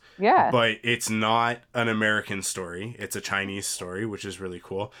trailers. Yeah. But it's not an American story. It's a Chinese story, which is really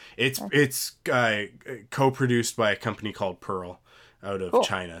cool. It's co-produced by a company called Pearl out of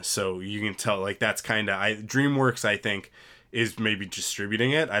China. So you can tell, that's kind of... DreamWorks, I think, is maybe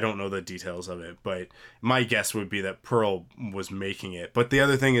distributing it. I don't know the details of it, but my guess would be that Pearl was making it. But the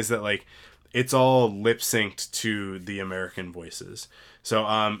other thing is that, it's all lip-synced to the American voices. So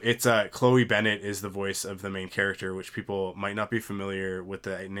it's Chloe Bennett is the voice of the main character, which people might not be familiar with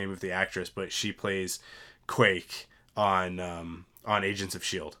the name of the actress, but she plays Quake on Agents of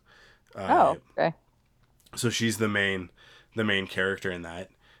S.H.I.E.L.D. Okay. So she's the main character in that.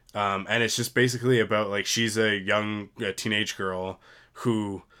 And it's just basically about, she's a teenage girl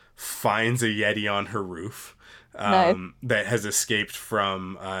who finds a Yeti on her roof. Nice. That has escaped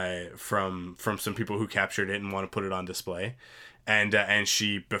from some people who captured it and want to put it on display, and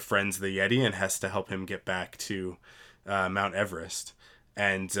she befriends the Yeti and has to help him get back to Mount Everest.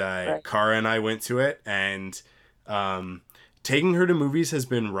 And Right. Cara and I went to it, and taking her to movies has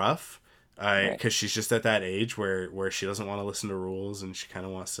been rough, because she's just at that age where she doesn't want to listen to rules and she kind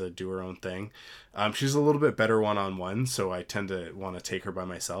of wants to do her own thing. She's a little bit better one-on-one, so I tend to want to take her by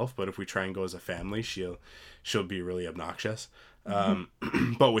myself, but if we try and go as a family, she'll be really obnoxious.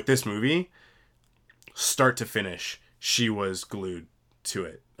 But with this movie, start to finish, she was glued to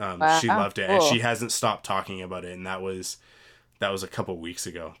it. She loved it, and she hasn't stopped talking about it, and that was a couple weeks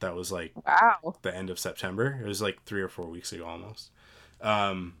ago. That was the end of September. It was 3 or 4 weeks ago almost.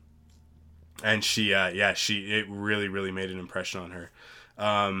 And it really, really made an impression on her.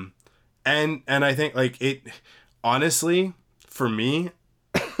 And I think it, honestly, for me,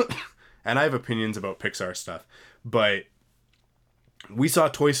 and I have opinions about Pixar stuff, but we saw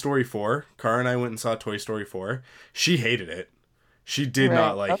Toy Story 4. Cara and I went and saw Toy Story 4. She hated it. She did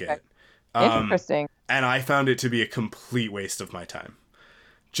not like it. Interesting. And I found it to be a complete waste of my time.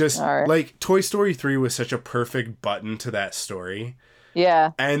 Just Toy Story 3 was such a perfect button to that story.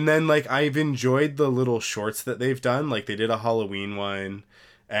 Yeah. And then I've enjoyed the little shorts that they've done. They did a Halloween one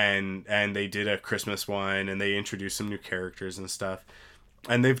and they did a Christmas one, and they introduced some new characters and stuff.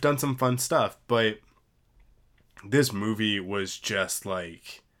 And they've done some fun stuff, but this movie was just I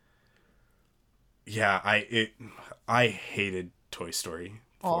hated Toy Story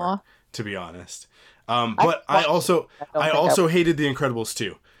 4, to be honest. But I also hated The Incredibles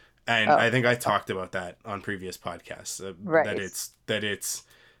 2. And I think I talked about that on previous podcasts. That it's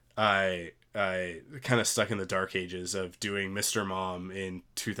kind of stuck in the dark ages of doing Mr. Mom in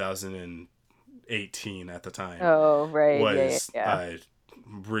 2018 at the time. Oh, right. Was a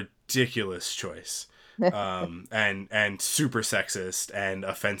ridiculous choice. And super sexist and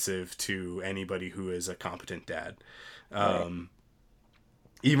offensive to anybody who is a competent dad.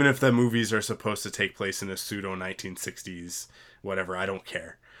 Even if the movies are supposed to take place in a pseudo 1960s whatever, I don't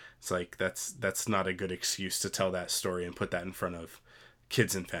care. It's that's not a good excuse to tell that story and put that in front of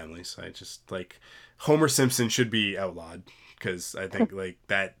kids and families. I just Homer Simpson should be outlawed, because I think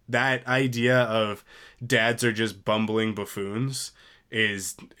that idea of dads are just bumbling buffoons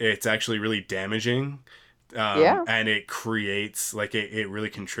it's actually really damaging. And it creates it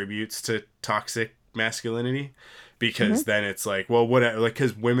really contributes to toxic masculinity, because then it's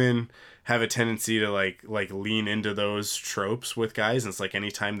because women have a tendency to lean into those tropes with guys, and it's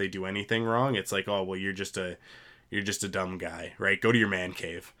anytime they do anything wrong, it's oh, well, you're just a dumb guy, right? Go to your man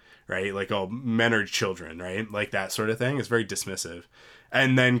cave, right? Oh, men are children, right? That sort of thing. It's very dismissive.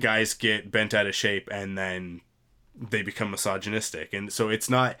 And then guys get bent out of shape, and then they become misogynistic, and so it's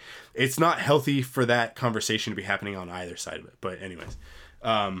not healthy for that conversation to be happening on either side of it. But anyways,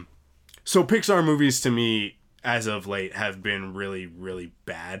 so Pixar movies to me as of late have been really, really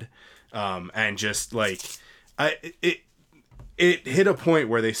bad. And just it hit a point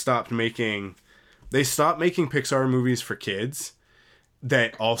where they stopped making Pixar movies for kids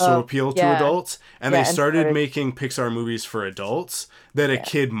that also appeal to adults, and they started making Pixar movies for adults that a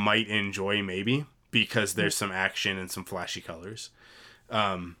kid might enjoy, maybe because there's some action and some flashy colors.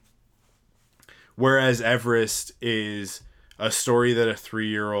 Whereas Everest is a story that a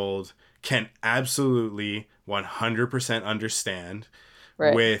 3-year-old can absolutely 100% understand,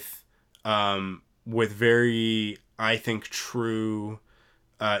 with very, I think, true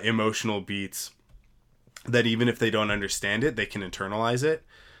emotional beats that even if they don't understand it, they can internalize it,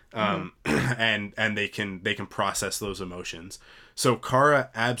 and they can process those emotions. So Kara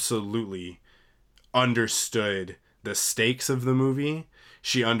absolutely understood the stakes of the movie.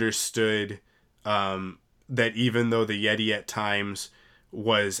 She understood that even though the Yeti at times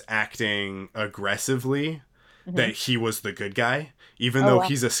was acting aggressively, that he was the good guy, even though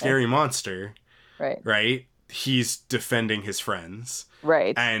he's a scary monster. Right? He's defending his friends.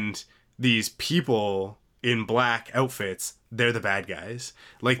 Right. And these people in black outfits, they're the bad guys.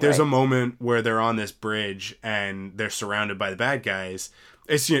 Like, there's a moment where they're on this bridge and they're surrounded by the bad guys.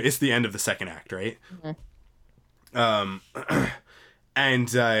 It's the end of the second act, right? And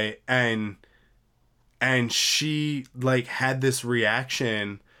she, like, had this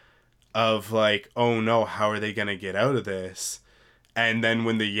reaction of, like, oh no, how are they gonna get out of this? And then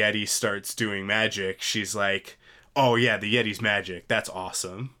when the Yeti starts doing magic, she's like, oh yeah, the Yeti's magic, that's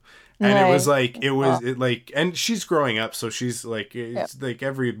awesome. And it was like, and she's growing up, so she's like, it's like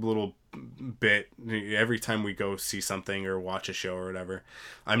every little bit, every time we go see something or watch a show or whatever,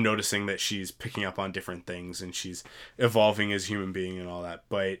 I'm noticing that she's picking up on different things and she's evolving as a human being and all that.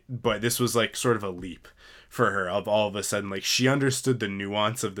 But this was like sort of a leap for her, of all of a sudden, like, she understood the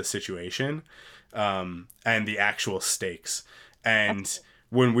nuance of the situation, and the actual stakes. And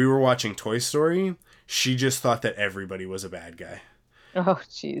when we were watching Toy Story, she just thought that everybody was a bad guy. Oh,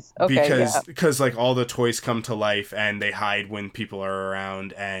 jeez. Okay, because like all the toys come to life and they hide when people are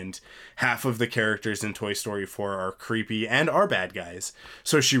around, and half of the characters in Toy Story 4 are creepy and are bad guys.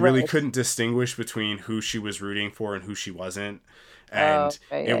 So she really couldn't distinguish between who she was rooting for and who she wasn't. And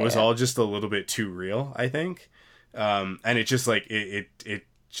it was all just a little bit too real, I think. And it just like it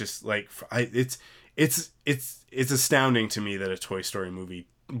just like it's astounding to me that a Toy Story movie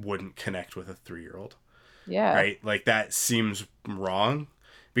wouldn't connect with a 3-year-old. Yeah. Right? Like, that seems wrong,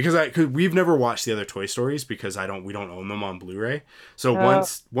 because we've never watched the other Toy Stories because we don't own them on Blu-ray. So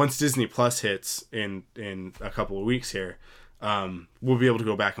once Disney Plus hits in a couple of weeks here, we'll be able to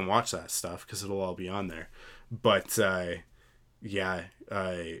go back and watch that stuff because it'll all be on there. But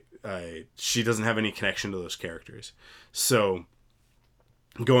she doesn't have any connection to those characters. So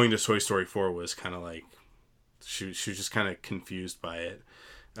going to Toy Story 4 was kind of like, she was just kind of confused by it.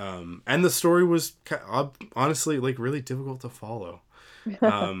 And the story was honestly like really difficult to follow.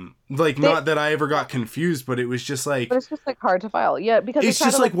 Not that I ever got confused, but it was just like, but it's just like hard to follow. Yeah, because it's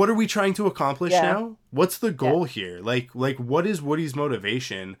just like, what are we trying to accomplish now? What's the goal here? Like what is Woody's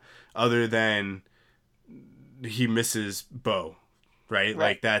motivation other than he misses Bo, right?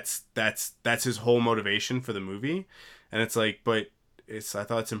 Like that's his whole motivation for the movie. And it's like, but I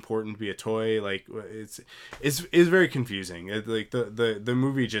thought it's important to be a toy. Like, it's very confusing. Like the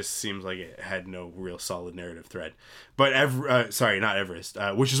movie just seems like it had no real solid narrative thread. But not Everest,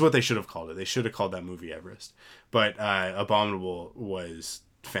 which is what they should have called it. They should have called that movie Everest. But Abominable was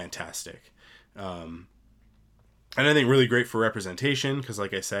fantastic, and I think really great for representation, because,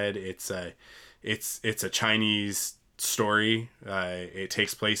 like I said, it's a Chinese story. It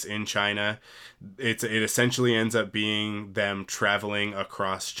takes place in China. It essentially ends up being them traveling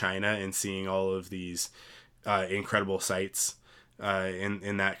across China and seeing all of these incredible sights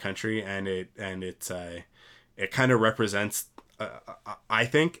in that country, and it kind of represents, I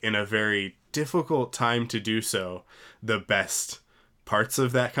think, in a very difficult time to do so, the best parts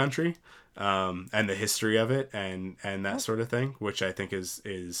of that country, and the history of it, and that sort of thing, which I think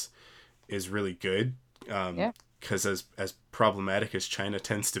is really good. Because as problematic as China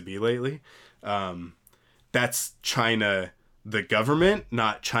tends to be lately, that's China the government,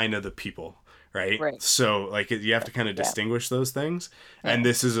 not China the people, right? So like, you have to kind of distinguish those things. And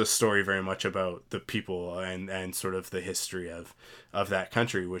this is a story very much about the people and sort of the history of that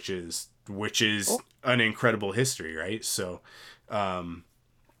country, which is an incredible history, right? So awesome.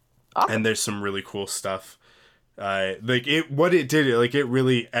 And there's some really cool stuff. What it did, like, it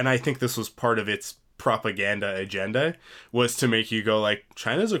really, and I think this was part of its propaganda agenda, was to make you go like,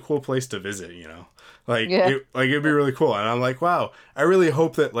 China's a cool place to visit, you know, like, it'd be really cool. And I'm like, wow, I really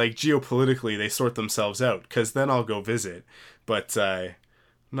hope that, like, geopolitically they sort themselves out, because then I'll go visit. But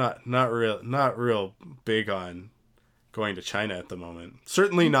not real big on going to China at the moment.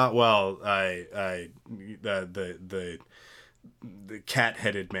 Certainly not well. The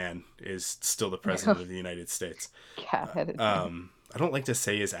cat-headed man is still the president of the United States. Cat-headed. I don't like to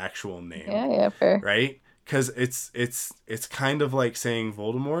say his actual name. Yeah, fair. Right? Because it's kind of like saying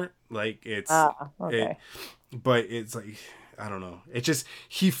Voldemort. Like okay. But it's like, I don't know. It just,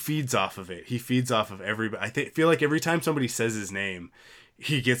 he feeds off of it. He feeds off of everybody. I feel like every time somebody says his name,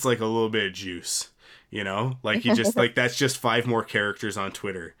 he gets like a little bit of juice. You know, like he just like that's just 5 more characters on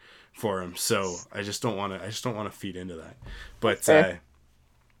Twitter for him. So I just don't want to feed into that. But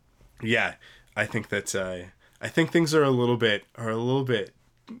yeah, I think that I think things are a little bit they're a little bit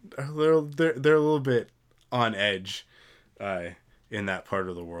on edge in that part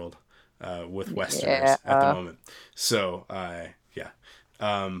of the world with Westerners at the moment. So yeah.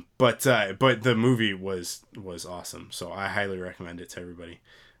 But the movie was awesome. So I highly recommend it to everybody.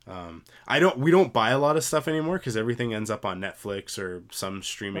 We don't buy a lot of stuff anymore because everything ends up on Netflix or some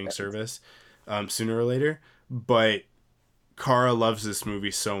streaming service sooner or later. But Cara loves this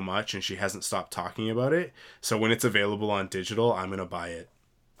movie so much and she hasn't stopped talking about it. So when it's available on digital, I'm going to buy it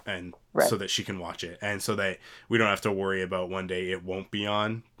and so that she can watch it and so that we don't have to worry about one day it won't be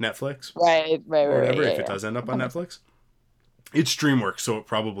on Netflix. Right. Or whatever, if it does end up on Netflix. It's DreamWorks, so it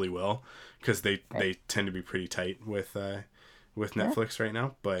probably will because they tend to be pretty tight with Netflix right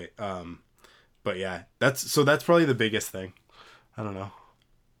now, but yeah, that's probably the biggest thing. I don't know.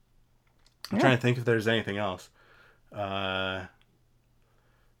 I'm trying to think if there's anything else. What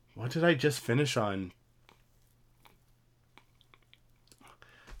did I just finish on?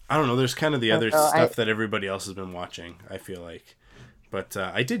 I don't know. There's kind of the other stuff that everybody else has been watching, I feel like, but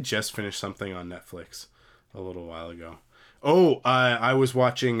I did just finish something on Netflix a little while ago. Oh, I was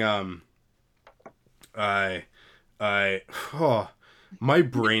watching my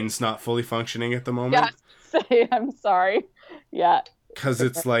brain's not fully functioning at the moment. Yeah, I'm sorry. Yeah. Because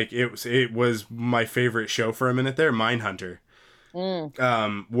it's like it was my favorite show for a minute there, Mindhunter.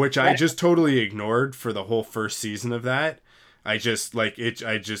 Which I just totally ignored for the whole first season of that. I just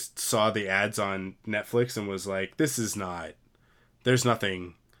saw the ads on Netflix and was like, there's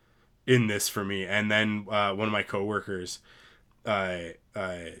nothing in this for me. And then one of my coworkers told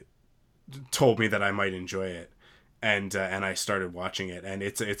me that I might enjoy it. And I started watching it, and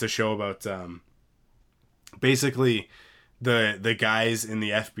it's a show about basically the guys in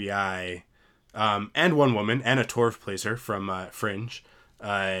the FBI, and one woman, Anna Torv plays her from Fringe,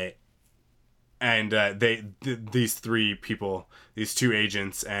 and these 3 people, these 2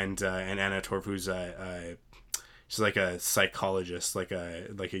 agents, and Anna Torv, who's she's like a psychologist, like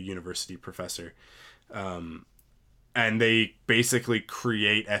a university professor, and they basically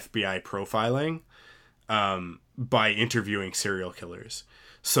create FBI profiling by interviewing serial killers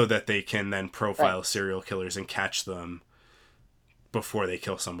so that they can then profile serial killers and catch them before they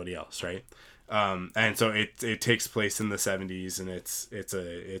kill somebody else. Right. And so it takes place in the 70s, and it's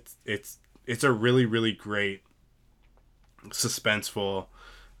a really, really great suspenseful,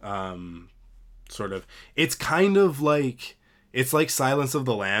 sort of, it's kind of like, it's like Silence of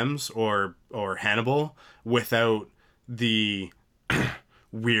the Lambs or Hannibal without the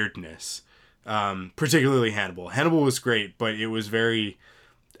weirdness. Particularly Hannibal. Hannibal was great, but it was very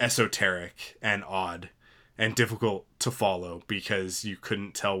esoteric and odd and difficult to follow because you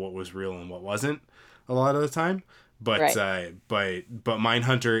couldn't tell what was real and what wasn't a lot of the time. But but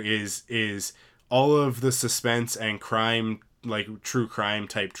Mindhunter is all of the suspense and crime, like true crime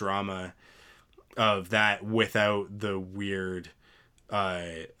type drama of that without the weird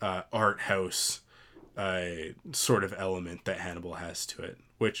art house sort of element that Hannibal has to it,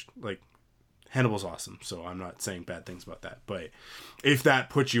 which, like, Hannibal's awesome, so I'm not saying bad things about that. But if that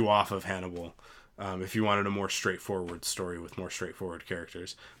puts you off of Hannibal, if you wanted a more straightforward story with more straightforward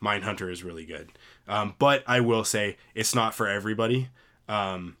characters, Mindhunter is really good. But I will say it's not for everybody.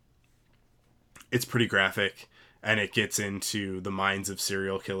 It's pretty graphic, and it gets into the minds of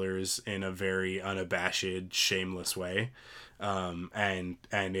serial killers in a very unabashed, shameless way. And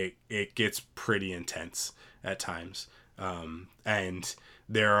it gets pretty intense at times. And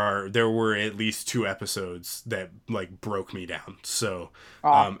there were at least 2 episodes that like broke me down. So,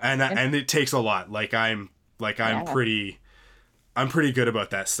 and it takes a lot. I'm pretty good about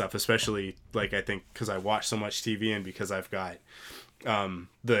that stuff, especially, like, I think because I watch so much TV and because I've got,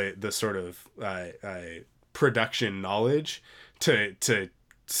 the sort of, production knowledge to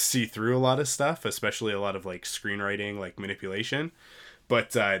see through a lot of stuff, especially a lot of like screenwriting, like manipulation.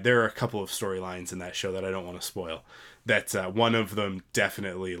 But there are a couple of storylines in that show that I don't want to spoil. That one of them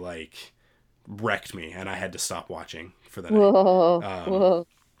definitely like wrecked me, and I had to stop watching for the night. Whoa.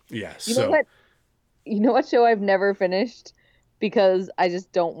 Yeah. You know what? you know what show I've never finished because I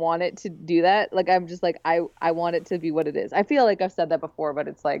just don't want it to do that. Like I'm just like I want it to be what it is. I feel like I've said that before, but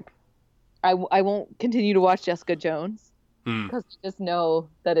it's like I won't continue to watch Jessica Jones because I just know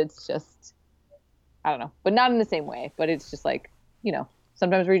that it's just I don't know, but not in the same way. But it's just like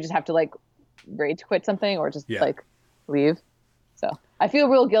sometimes where you just have to like rage quit something or just like leave. So I feel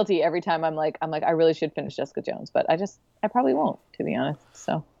real guilty every time I'm like I really should finish Jessica Jones, but I probably won't, to be honest.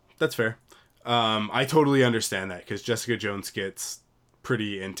 So that's fair. I totally understand that because Jessica Jones gets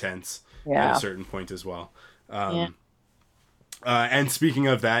pretty intense at a certain point as well. And speaking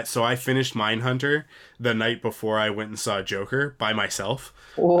of that, so I finished Mindhunter the night before I went and saw Joker by myself.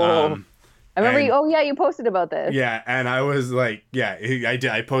 I remember you posted about this. Yeah, and I was like, I did.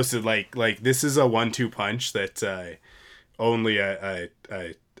 I posted like this is a 1-2 punch that only a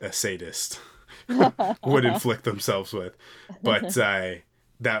sadist would inflict themselves with, but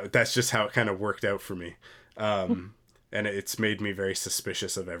that's just how it kind of worked out for me, and it's made me very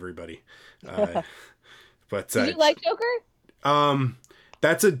suspicious of everybody. But did you like Joker?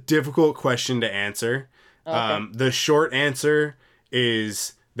 That's a difficult question to answer. Okay. The short answer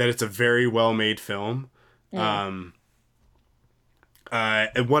is that it's a very well made film. What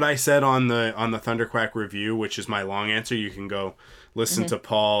I said on the Thunderquack review, which is my long answer, you can go listen to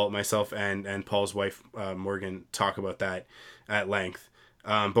Paul, myself, and Paul's wife Morgan talk about that at length.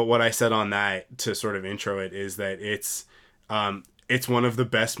 But what I said on that to sort of intro it is that it's one of the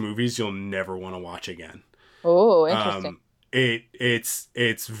best movies you'll never want to watch again. Oh, interesting.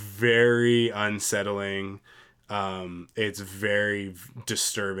 It's very unsettling. It's very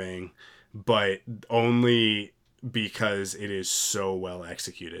disturbing, but only because it is so well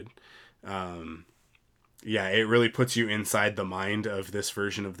executed. It really puts you inside the mind of this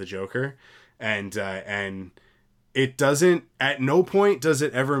version of the Joker, and it doesn't, at no point does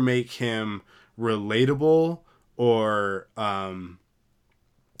it ever make him relatable or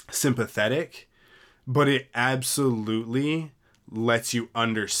sympathetic, but it absolutely lets you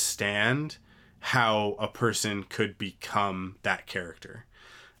understand how a person could become that character,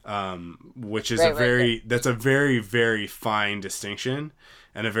 which is that's a very, very fine distinction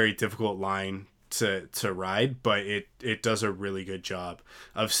and a very difficult line to ride, but it does a really good job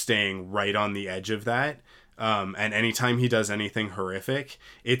of staying right on the edge of that. And anytime he does anything horrific,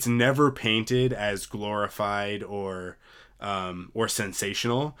 it's never painted as glorified or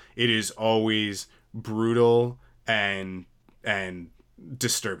sensational. It is always brutal and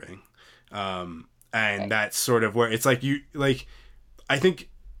disturbing. That's sort of where it's like I think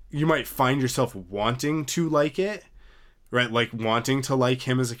you might find yourself wanting to like it, right? Like wanting to like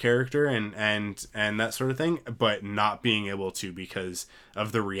him as a character and that sort of thing, but not being able to because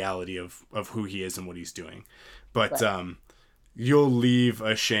of the reality of who he is and what he's doing. But you'll leave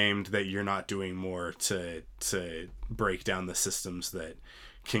ashamed that you're not doing more to break down the systems that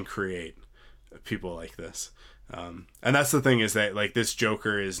can create people like this. And that's the thing, is that like this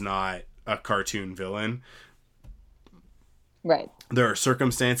Joker is not a cartoon villain. Right. There are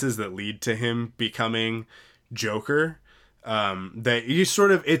circumstances that lead to him becoming Joker. That you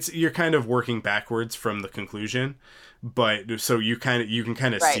sort of, you're kind of working backwards from the conclusion, but so you can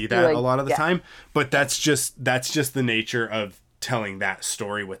see that a lot of the time, but that's just the nature of telling that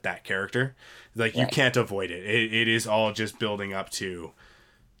story with that character. Like you can't avoid it. It is all just building up to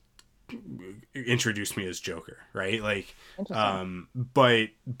introduce me as Joker, right? Like,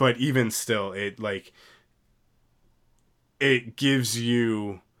 but even still, it gives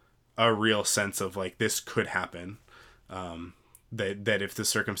you a real sense of like, this could happen. That if the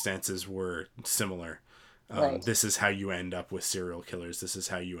circumstances were similar, this is how you end up with serial killers. This is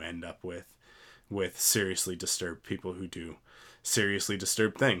how you end up with seriously disturbed people who do seriously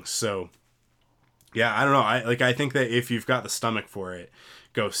disturbed things. So yeah, I don't know. I think that if you've got the stomach for it,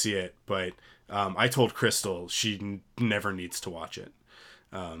 go see it. But I told Crystal she never needs to watch it.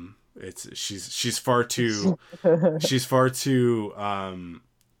 She's far too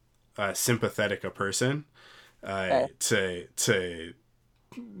sympathetic a person to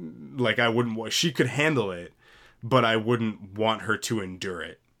like, I wouldn't she could handle it, but I wouldn't want her to endure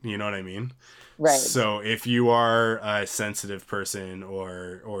it. You know what I mean? Right. So if you are a sensitive person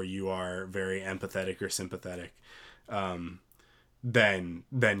or you are very empathetic or sympathetic, then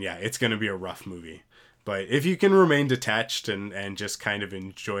yeah, it's going to be a rough movie. But if you can remain detached and just kind of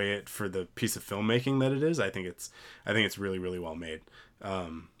enjoy it for the piece of filmmaking that it is, I think it's really, really well made.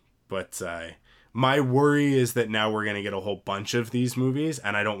 But my worry is that now we're going to get a whole bunch of these movies,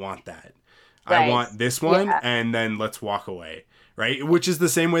 and I don't want that. Right. I want this one, and then let's walk away. right? Which is the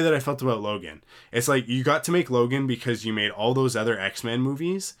same way that I felt about Logan. It's like you got to make Logan because you made all those other X-Men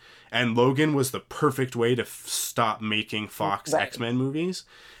movies, and Logan was the perfect way to stop making Fox X-Men movies.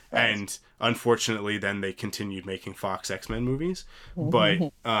 Right. And unfortunately, then they continued making Fox X-Men movies.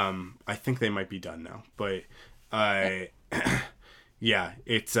 But I think they might be done now. But yeah,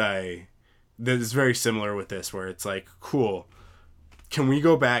 it's this is very similar with this, where it's like, cool, can we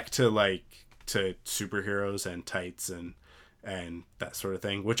go back to superheroes and tights and that sort of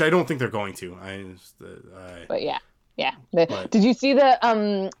thing, which I don't think they're going to. But yeah. Did you see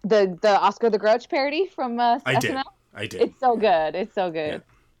the Oscar the Grouch parody from SNL? I did. It's so good.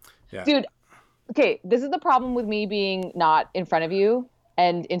 Yeah. Dude, okay, this is the problem with me being not in front of you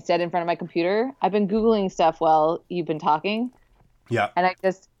and instead in front of my computer. I've been Googling stuff while you've been talking. Yeah. And I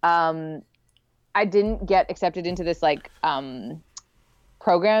just I didn't get accepted into this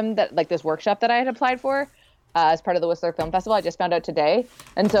program that this workshop that I had applied for as part of the Whistler Film Festival. I just found out today.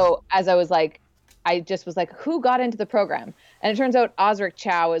 And so as I was I just was like, who got into the program? And it turns out Osric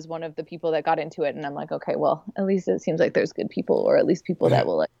Chow is one of the people that got into it. And I'm like, okay, well, at least it seems like there's good people, or at least people that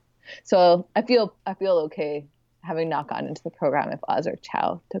will So I feel okay having not gotten into the program if Osric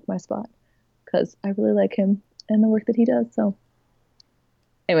Chow took my spot, because I really like him and the work that he does. So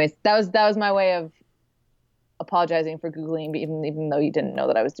anyways, that was my way of apologizing for Googling, even though you didn't know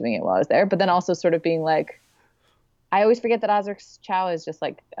that I was doing it while I was there. But then also sort of being like, I always forget that Osric Chow is just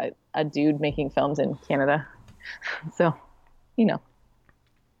a dude making films in Canada. So,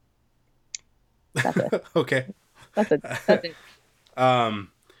 that's it. Okay. That's it.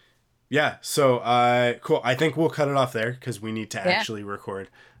 Yeah. So, cool. I think we'll cut it off there because we need to actually record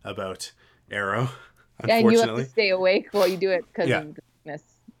about Arrow. Yeah, and you have to stay awake while you do it because of the weakness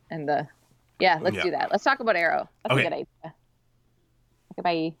and the. Yeah, let's do that. Let's talk about Arrow. That's a good idea. Okay,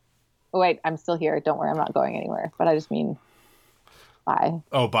 bye. Oh, wait, I'm still here. Don't worry, I'm not going anywhere. But I just mean bye.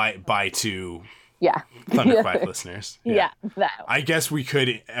 Oh, bye to Thunderquack listeners. Yeah, that one. I guess we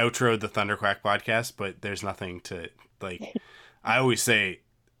could outro the Thunderquack podcast, but there's nothing to, I always say,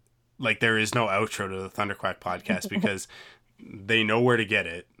 there is no outro to the Thunderquack podcast because they know where to get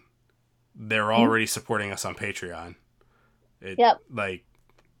it. They're already supporting us on Patreon. They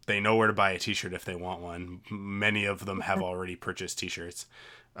know where to buy a t-shirt if they want one. Many of them have already purchased t-shirts.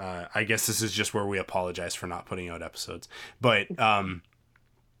 I guess this is just where we apologize for not putting out episodes. But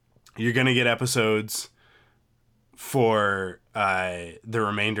you're going to get episodes for the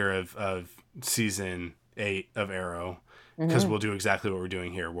remainder of season 8 of Arrow, because we'll do exactly what we're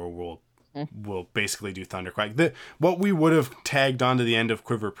doing here, where we'll basically do Thunderquack. What we would have tagged onto the end of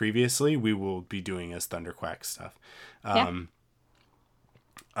Quiver previously, we will be doing as Thunderquack stuff. And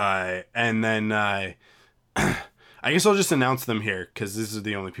then I guess I'll just announce them here because this is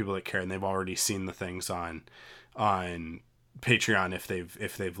the only people that care, and they've already seen the things on Patreon if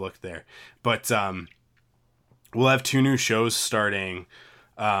they've looked there. But we'll have 2 new shows starting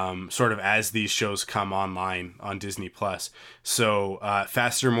sort of as these shows come online on Disney Plus. So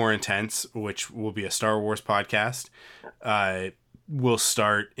Faster, More Intense, which will be a Star Wars podcast, will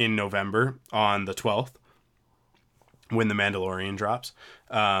start in November on the 12th when The Mandalorian drops.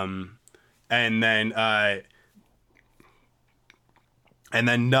 And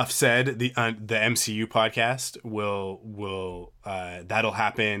then Nuff Said, the MCU podcast will that'll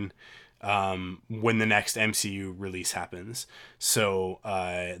happen when the next MCU release happens. So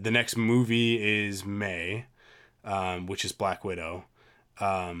the next movie is May, which is Black Widow.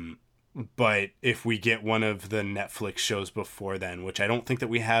 But if we get one of the Netflix shows before then, which I don't think that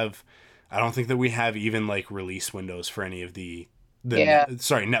we have even release windows for any of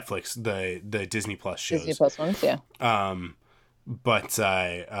Netflix, the Disney Plus shows. Disney Plus ones, yeah. But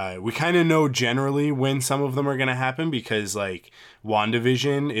we kind of know generally when some of them are going to happen, because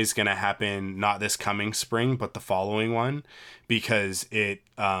WandaVision is going to happen not this coming spring, but the following one, because it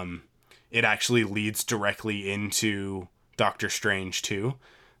actually leads directly into Doctor Strange 2.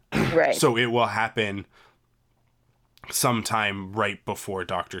 Right. So it will happen sometime right before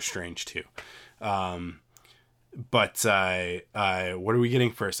Doctor Strange 2. But what are we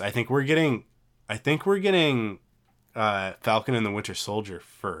getting first? I think we're getting Falcon and the Winter Soldier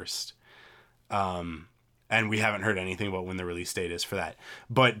first. And we haven't heard anything about when the release date is for that.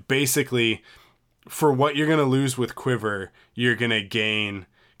 But basically, for what you're going to lose with Quiver, you're going to gain,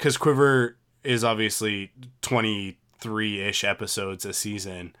 because Quiver is obviously 23-ish episodes a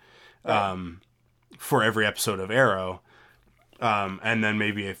season, for every episode of Arrow. And then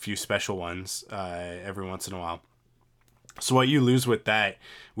maybe a few special ones every once in a while. So what you lose with that,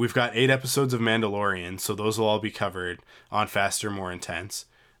 we've got 8 episodes of Mandalorian, so those will all be covered on Faster, More Intense.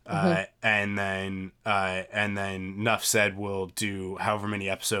 And then Nuff Said will do however many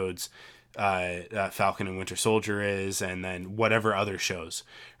episodes Falcon and Winter Soldier is, and then whatever other shows,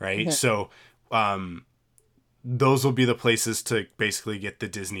 right? Mm-hmm. So those will be the places to basically get the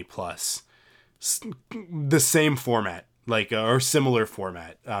Disney Plus, the same format, like, or similar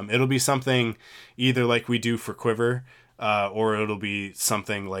format. It'll be something either like we do for Quiver, or it'll be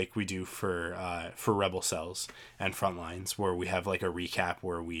something like we do for Rebel Cells and Frontlines, where we have like a recap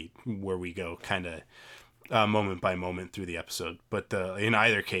where we go kind of moment by moment through the episode. But in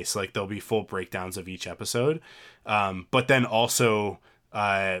either case, like, there'll be full breakdowns of each episode, but then also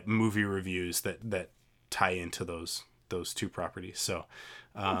movie reviews that tie into those two properties. So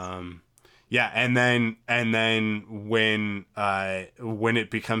yeah, and then when it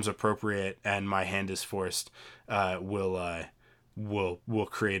becomes appropriate and my hand is forced, we'll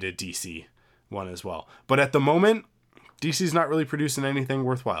create a DC one as well. But at the moment, DC's not really producing anything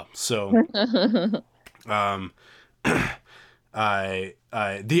worthwhile. So the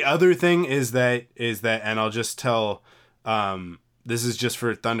other thing is that, and I'll just tell, this is just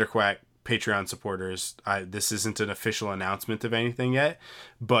for Thunderquack Patreon supporters. This isn't an official announcement of anything yet,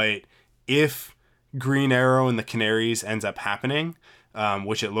 but if Green Arrow and the Canaries ends up happening,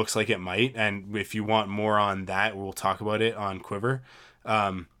 which it looks like it might, and if you want more on that, we'll talk about it on Quiver.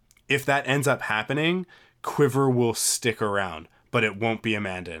 If that ends up happening, Quiver will stick around, but it won't be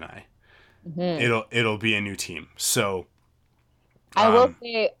Amanda and I. Mm-hmm. It'll be a new team. So I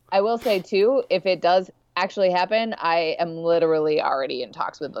will say too, if it does actually happen, I am literally already in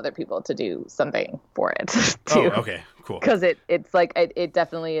talks with other people to do something for it too. Oh, okay, cool. Because it's like it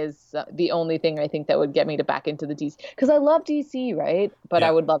definitely is the only thing I think that would get me to back into the DC, because I love DC, right? But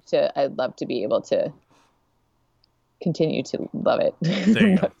yeah. I'd love to be able to continue to love it. There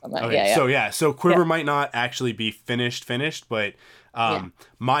you go. Okay. So Quiver might not actually be finished, but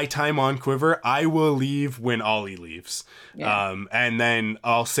my time on Quiver, I will leave when Ollie leaves. Yeah. And then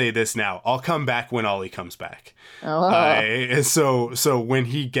I'll say this now, I'll come back when Ollie comes back. So when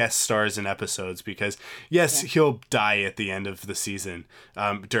he guest stars in episodes, because he'll die at the end of the season,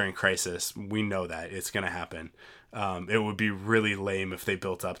 during Crisis. We know that it's going to happen. It would be really lame if they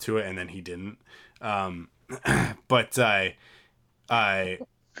built up to it and then he didn't. But I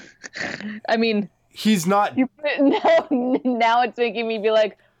mean, he's not. Now it's making me be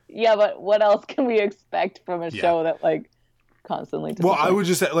like, yeah, but what else can we expect from a show that like constantly? Well, I would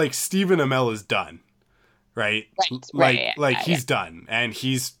just say, like, Stephen Amell is done, right? He's done, and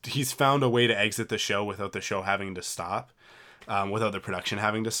he's found a way to exit the show without the show having to stop, without the production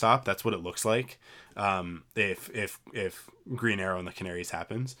having to stop. That's what it looks like. If Green Arrow and the Canaries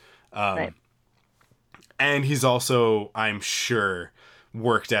happens, and he's also, I'm sure,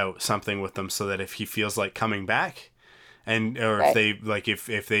 worked out something with them so that if he feels like coming back,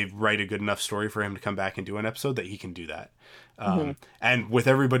 if they write a good enough story for him to come back and do an episode, that he can do that. And with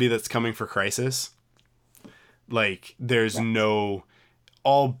everybody that's coming for Crisis, like, there's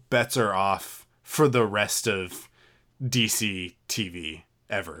all bets are off for the rest of DC TV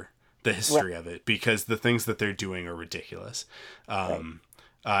ever, the history of it, because the things that they're doing are ridiculous.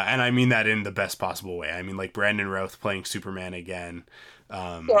 And I mean that in the best possible way. I mean, like, Brandon Routh playing Superman again.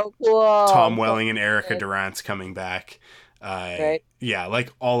 So cool. Tom Welling and Erica Durant's coming back. Yeah,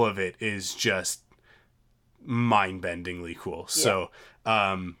 like, all of it is just mind-bendingly cool. Yeah. So,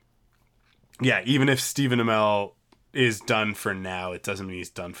 even if Stephen Amell is done for now, it doesn't mean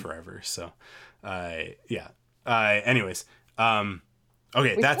he's done forever. So, anyways,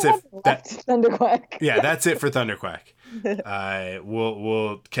 okay, that's it. Thunderquack. Yeah, that's it for Thunderquack.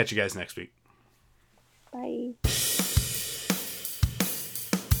 We'll catch you guys next week. Bye.